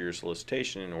structure your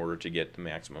solicitation in order to get the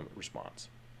maximum response.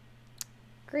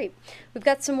 Great. We've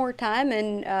got some more time,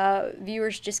 and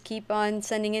viewers just keep on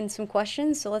sending in some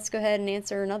questions, so let's go ahead and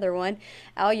answer another one.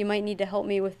 Al, you might need to help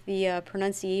me with the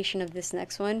pronunciation of this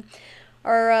next one.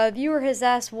 Our viewer has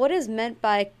asked, what is meant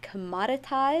by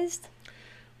commoditized?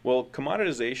 Well,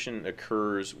 commoditization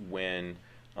occurs when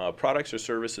products or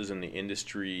services in the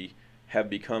industry have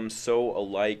become so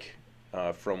alike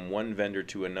from one vendor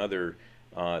to another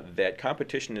that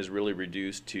competition is really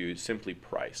reduced to simply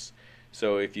price.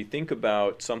 So if you think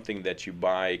about something that you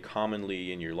buy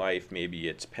commonly in your life, maybe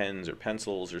it's pens or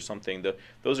pencils or something,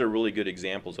 those are really good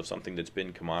examples of something that's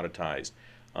been commoditized.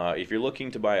 If you're looking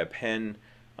to buy a pen,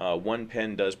 one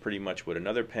pen does pretty much what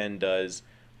another pen does.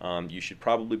 You should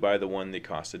probably buy the one that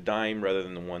costs a dime rather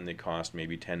than the one that costs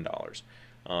maybe $10.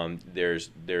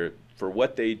 For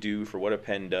what they do, for what a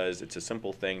pen does, it's a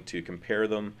simple thing to compare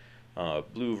them.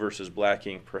 Blue versus black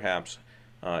ink perhaps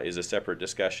is a separate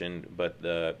discussion, but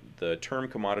the term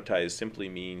commoditized simply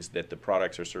means that the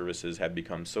products or services have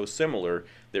become so similar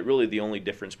that really the only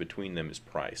difference between them is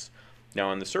price. Now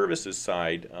on the services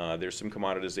side, there's some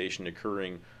commoditization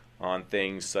occurring on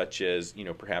things such as,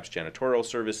 perhaps janitorial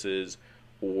services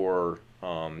or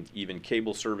even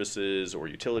cable services or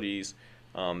utilities.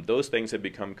 Those things have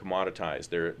become commoditized.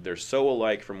 They're so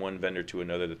alike from one vendor to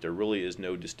another that there really is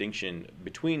no distinction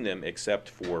between them except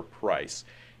for price.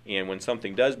 And when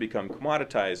something does become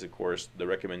commoditized, of course, the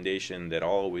recommendation that I'll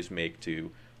always make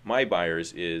to my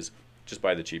buyers is just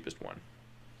buy the cheapest one.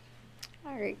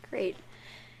 All right, great.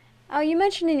 You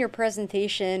mentioned in your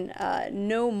presentation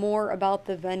know more about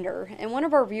the vendor, and one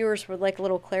of our viewers would like a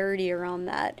little clarity around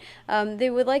that. They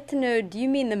would like to know, do you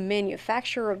mean the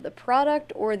manufacturer of the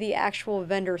product or the actual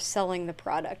vendor selling the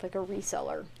product, like a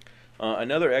reseller?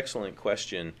 Another excellent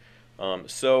question.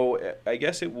 So I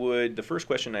guess the first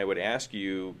question I would ask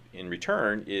you in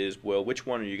return is, well, which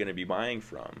one are you going to be buying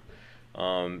from?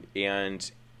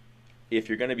 And if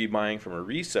you're going to be buying from a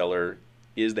reseller,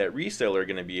 is that reseller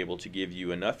going to be able to give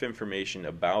you enough information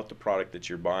about the product that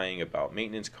you're buying, about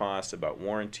maintenance costs, about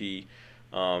warranty,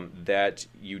 that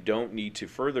you don't need to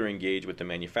further engage with the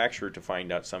manufacturer to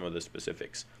find out some of the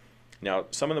specifics? Now,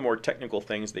 some of the more technical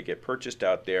things that get purchased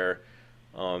out there,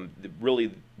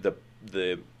 really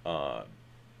the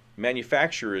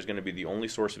manufacturer is going to be the only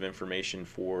source of information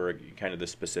for kind of the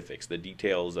specifics, the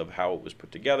details of how it was put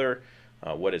together,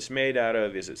 what it's made out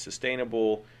of, is it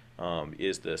sustainable,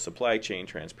 is the supply chain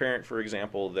transparent, for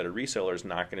example, that a reseller is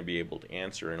not going to be able to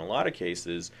answer. In a lot of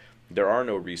cases, there are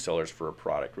no resellers for a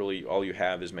product. Really, all you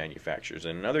have is manufacturers.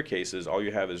 And in other cases, all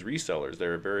you have is resellers.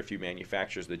 There are very few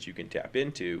manufacturers that you can tap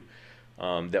into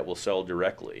that will sell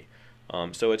directly.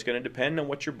 So it's going to depend on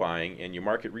what you're buying, and your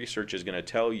market research is going to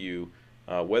tell you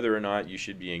whether or not you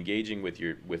should be engaging with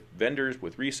vendors,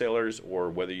 with resellers, or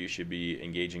whether you should be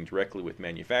engaging directly with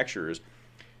manufacturers.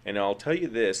 And I'll tell you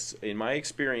this, in my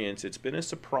experience, it's been a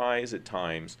surprise at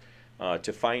times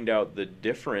to find out the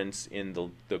difference in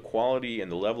the quality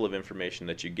and the level of information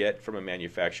that you get from a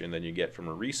manufacturer and then you get from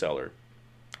a reseller.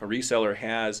 A reseller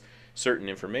has certain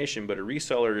information, but a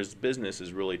reseller's business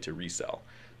is really to resell.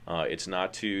 It's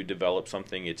not to develop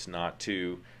something, it's not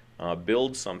to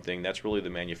build something. That's really the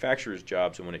manufacturer's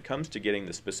job. So when it comes to getting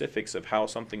the specifics of how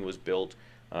something was built,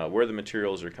 where the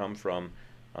materials are come from,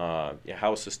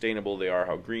 how sustainable they are,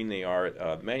 how green they are,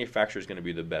 the manufacturer is going to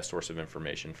be the best source of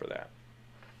information for that.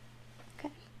 Okay.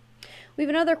 We have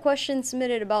another question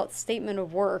submitted about statement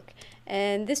of work,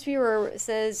 and this viewer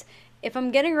says, if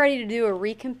I'm getting ready to do a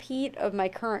recompete of my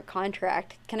current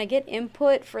contract, can I get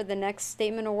input for the next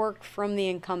statement of work from the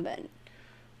incumbent?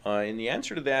 And the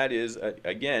answer to that is,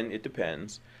 again, it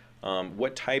depends.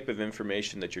 What type of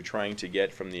information that you're trying to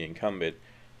get from the incumbent.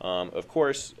 Of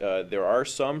course, there are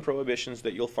some prohibitions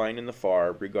that you'll find in the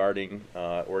FAR regarding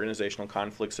organizational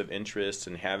conflicts of interest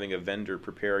and having a vendor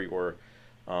prepare your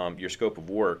scope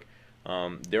of work.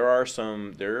 There are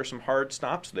some hard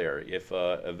stops there. If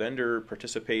a vendor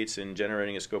participates in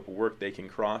generating a scope of work, they can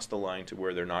cross the line to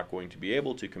where they're not going to be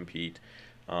able to compete,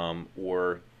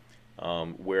 or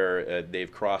where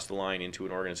they've crossed the line into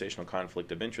an organizational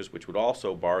conflict of interest, which would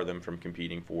also bar them from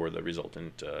competing for the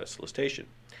resultant solicitation.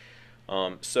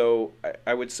 So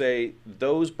I would say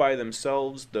those by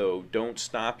themselves, though, don't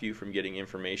stop you from getting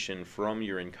information from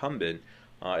your incumbent,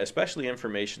 especially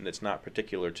information that's not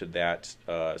particular to that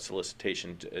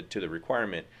solicitation to the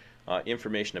requirement.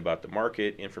 Information about the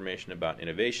market, information about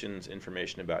innovations,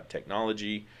 information about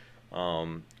technology,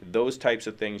 those types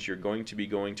of things you're going to be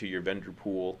going to your vendor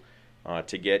pool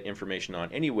to get information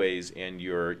on anyways, and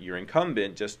your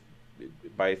incumbent just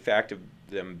by fact of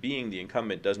them being the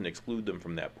incumbent doesn't exclude them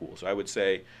from that pool. So I would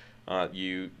say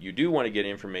you do want to get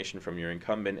information from your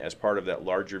incumbent as part of that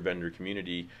larger vendor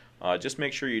community. Just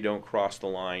make sure you don't cross the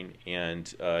line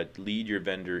and lead your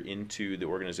vendor into the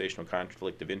organizational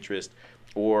conflict of interest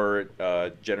or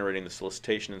generating the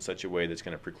solicitation in such a way that's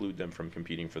going to preclude them from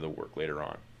competing for the work later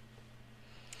on.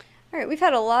 All right, we've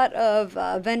had a lot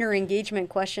of vendor engagement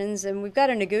questions, and we've got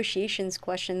a negotiations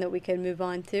question that we could move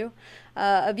on to.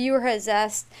 A viewer has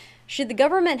asked, should the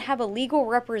government have a legal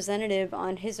representative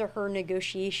on his or her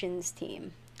negotiations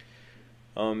team?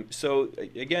 So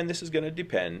again, this is going to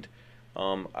depend.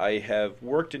 I have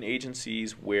worked in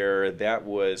agencies where that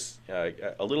was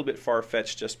a little bit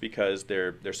far-fetched just because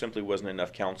there simply wasn't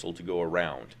enough counsel to go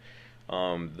around.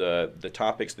 The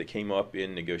topics that came up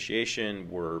in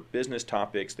negotiation were business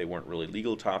topics. They weren't really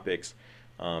legal topics.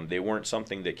 They weren't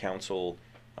something that counsel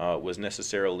was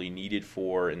necessarily needed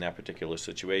for in that particular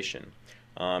situation.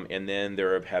 And then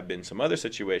there have been some other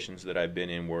situations that I've been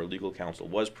in where legal counsel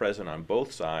was present on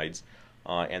both sides,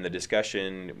 and the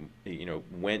discussion,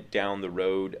 went down the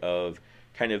road of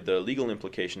kind of the legal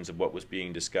implications of what was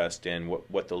being discussed and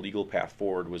what the legal path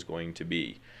forward was going to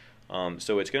be.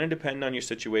 So it's going to depend on your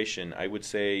situation. I would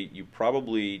say you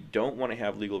probably don't want to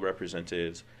have legal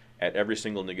representatives at every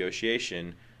single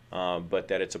negotiation, but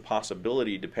that it's a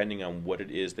possibility depending on what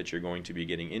it is that you're going to be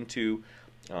getting into.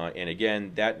 And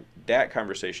again, that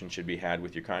conversation should be had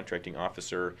with your contracting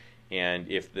officer. And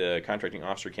if the contracting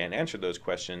officer can't answer those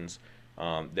questions,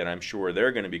 then I'm sure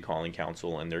they're going to be calling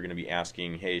counsel and they're going to be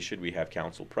asking, hey, should we have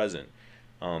counsel present?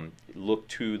 Look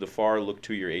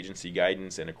to your agency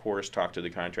guidance, and of course talk to the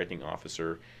contracting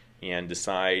officer and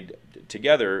decide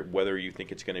together whether you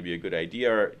think it's going to be a good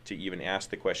idea to even ask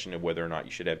the question of whether or not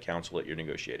you should have counsel at your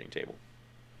negotiating table.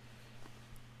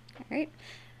 All right.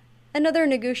 Another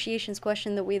negotiations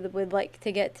question that we would like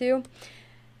to get to.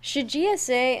 Should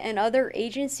GSA and other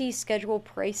agency schedule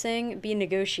pricing be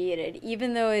negotiated,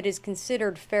 even though it is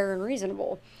considered fair and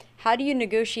reasonable? How do you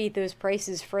negotiate those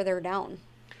prices further down?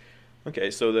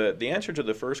 Okay, so the answer to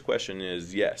the first question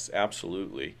is yes,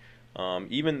 absolutely.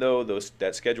 Even though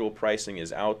that schedule pricing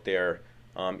is out there,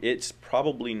 it's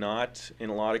probably not, in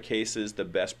a lot of cases, the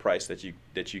best price that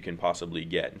you can possibly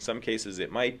get. In some cases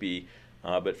it might be,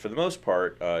 but for the most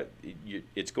part,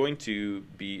 it's going to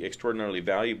be extraordinarily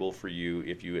valuable for you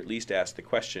if you at least ask the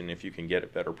question if you can get a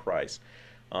better price.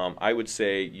 I would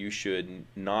say you should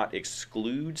not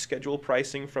exclude schedule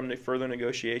pricing from the further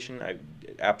negotiation.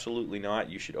 Absolutely not.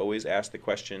 You should always ask the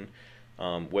question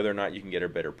whether or not you can get a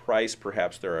better price.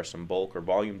 Perhaps there are some bulk or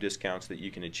volume discounts that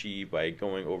you can achieve by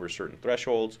going over certain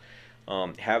thresholds.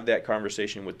 Have that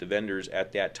conversation with the vendors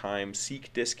at that time.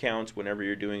 Seek discounts whenever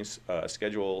you're doing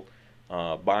schedule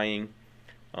buying.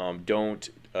 Don't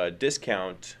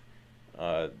discount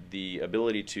the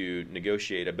ability to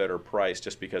negotiate a better price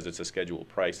just because it's a scheduled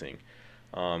pricing.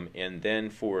 And then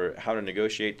for how to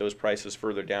negotiate those prices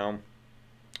further down,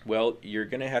 well, you're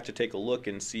going to have to take a look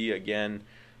and see again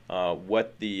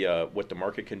what the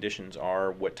market conditions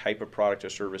are, what type of product or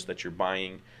service that you're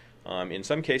buying. In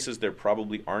some cases, there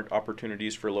probably aren't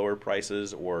opportunities for lower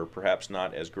prices, or perhaps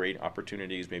not as great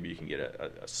opportunities. Maybe you can get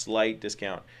a slight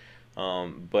discount.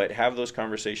 But have those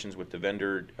conversations with the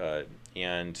vendor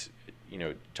and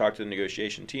talk to the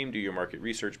negotiation team, do your market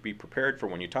research, be prepared for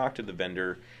when you talk to the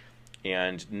vendor,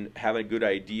 and have a good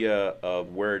idea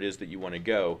of where it is that you want to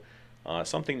go.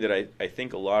 Something that I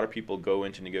think a lot of people go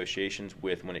into negotiations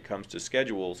with when it comes to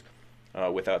schedules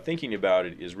without thinking about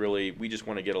it is really, we just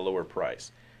want to get a lower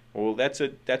price. Well, that's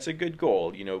a good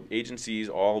goal. Agencies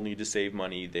all need to save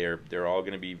money. They're all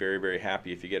going to be very, very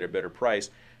happy if you get a better price.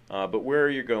 But where are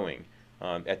you going?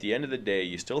 At the end of the day,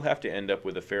 you still have to end up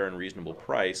with a fair and reasonable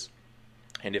price.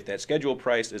 And if that schedule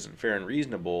price isn't fair and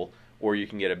reasonable, or you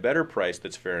can get a better price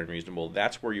that's fair and reasonable,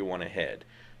 that's where you want to head.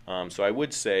 So I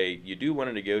would say you do want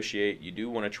to negotiate, you do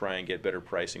want to try and get better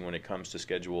pricing when it comes to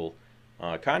schedule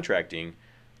contracting,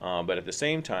 but at the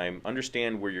same time,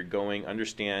 understand where you're going,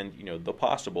 understand the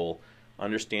possible,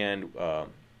 understand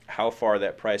how far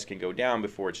that price can go down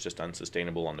before it's just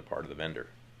unsustainable on the part of the vendor.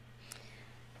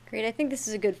 Great. I think this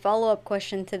is a good follow-up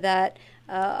question to that.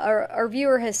 Our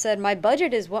viewer has said, my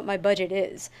budget is what my budget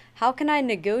is. How can I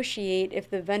negotiate if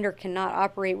the vendor cannot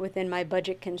operate within my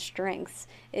budget constraints?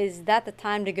 Is that the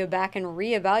time to go back and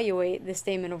reevaluate the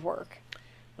statement of work?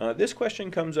 This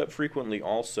question comes up frequently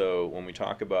also when we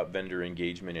talk about vendor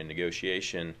engagement and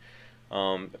negotiation.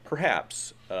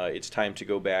 Perhaps it's time to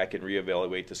go back and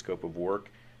reevaluate the scope of work.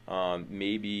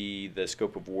 Maybe the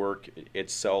scope of work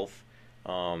itself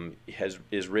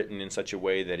is written in such a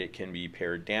way that it can be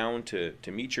pared down to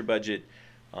meet your budget.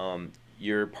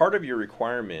 your part of your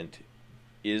requirement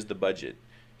is the budget.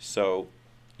 So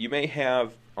you may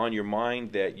have on your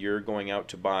mind that you're going out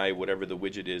to buy whatever the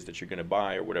widget is that you're going to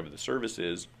buy or whatever the service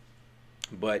is,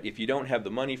 but if you don't have the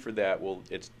money for that, well,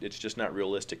 it's just not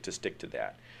realistic to stick to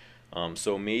that.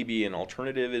 So maybe an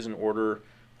alternative is in order.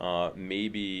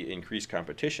 Maybe increased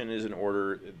competition is in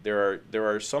order. There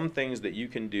are some things that you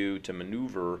can do to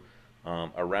maneuver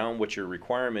around what your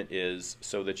requirement is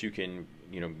so that you can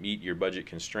meet your budget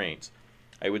constraints.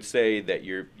 I would say that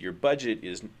your budget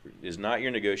is not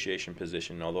your negotiation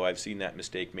position, although I've seen that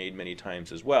mistake made many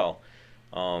times as well.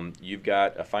 You've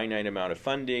got a finite amount of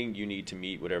funding, you need to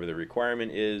meet whatever the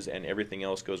requirement is, and everything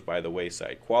else goes by the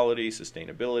wayside. Quality,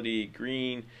 sustainability,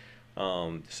 green,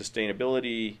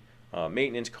 sustainability,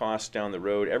 maintenance costs down the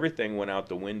road, everything went out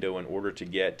the window in order to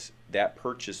get that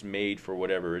purchase made for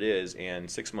whatever it is,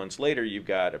 and 6 months later you've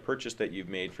got a purchase that you've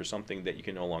made for something that you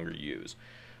can no longer use.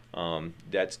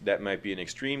 That might be an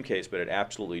extreme case, but it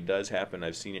absolutely does happen.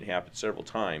 I've seen it happen several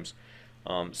times.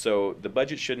 So the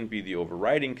budget shouldn't be the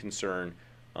overriding concern,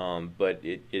 but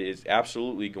it is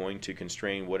absolutely going to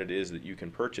constrain what it is that you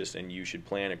can purchase, and you should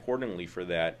plan accordingly for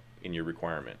that in your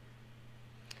requirement.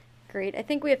 Great. I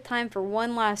think we have time for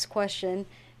one last question.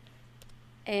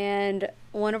 And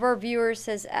one of our viewers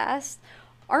has asked,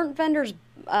 aren't vendors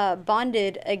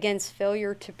bonded against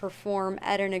failure to perform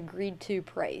at an agreed to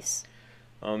price?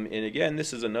 And again,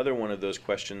 this is another one of those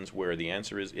questions where the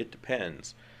answer is it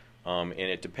depends. And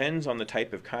it depends on the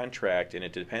type of contract, and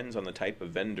it depends on the type of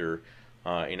vendor.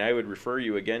 And I would refer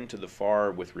you again to the FAR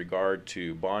with regard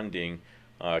to bonding.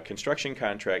 Construction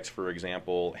contracts, for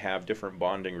example, have different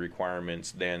bonding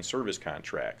requirements than service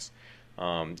contracts.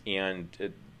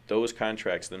 Those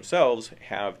contracts themselves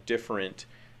have different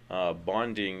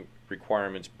bonding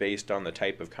requirements based on the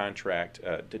type of contract,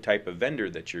 the type of vendor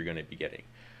that you're going to be getting.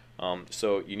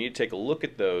 So you need to take a look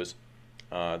at those.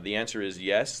 The answer is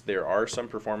yes, there are some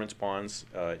performance bonds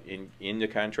in the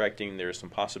contracting. There are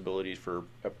some possibilities for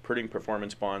putting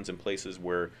performance bonds in places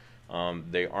where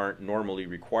they aren't normally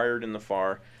required in the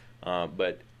FAR,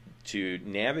 but to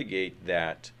navigate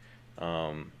that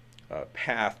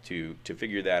path to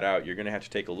figure that out, you're going to have to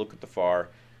take a look at the FAR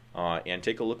and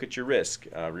take a look at your risk.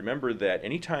 Remember that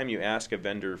anytime you ask a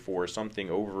vendor for something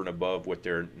over and above what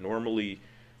they're normally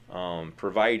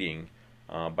providing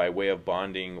by way of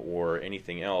bonding or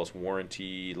anything else,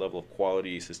 warranty, level of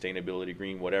quality, sustainability,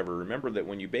 green, whatever, remember that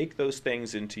when you bake those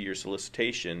things into your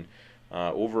solicitation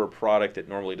over a product that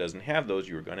normally doesn't have those,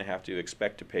 you're going to have to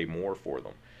expect to pay more for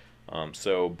them.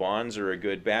 So bonds are a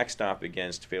good backstop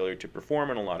against failure to perform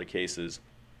in a lot of cases.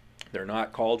 They're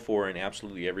not called for in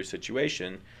absolutely every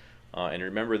situation, and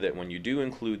remember that when you do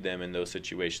include them in those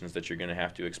situations that you're going to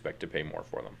have to expect to pay more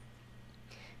for them.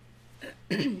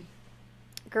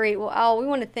 Great. Well, Al, we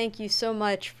want to thank you so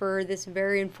much for this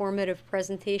very informative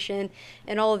presentation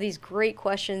and all of these great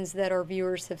questions that our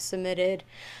viewers have submitted.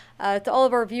 To all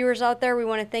of our viewers out there, we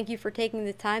want to thank you for taking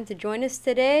the time to join us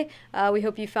today. We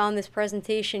hope you found this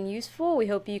presentation useful. We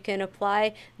hope you can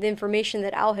apply the information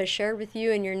that Al has shared with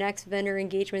you in your next vendor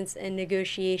engagements and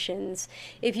negotiations.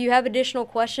 If you have additional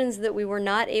questions that we were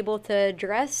not able to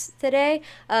address today,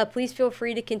 please feel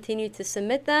free to continue to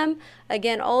submit them.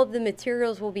 Again, all of the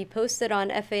materials will be posted on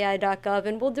FAI.gov,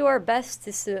 and we'll do our best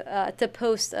to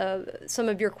post some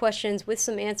of your questions with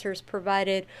some answers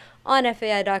provided on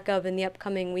FAI.gov in the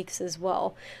upcoming weeks as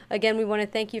well. Again, we want to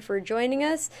thank you for joining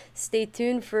us. Stay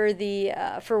tuned for the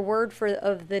word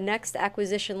of the next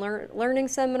acquisition learning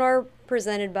seminar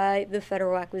presented by the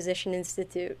Federal Acquisition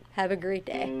Institute. Have a great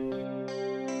day.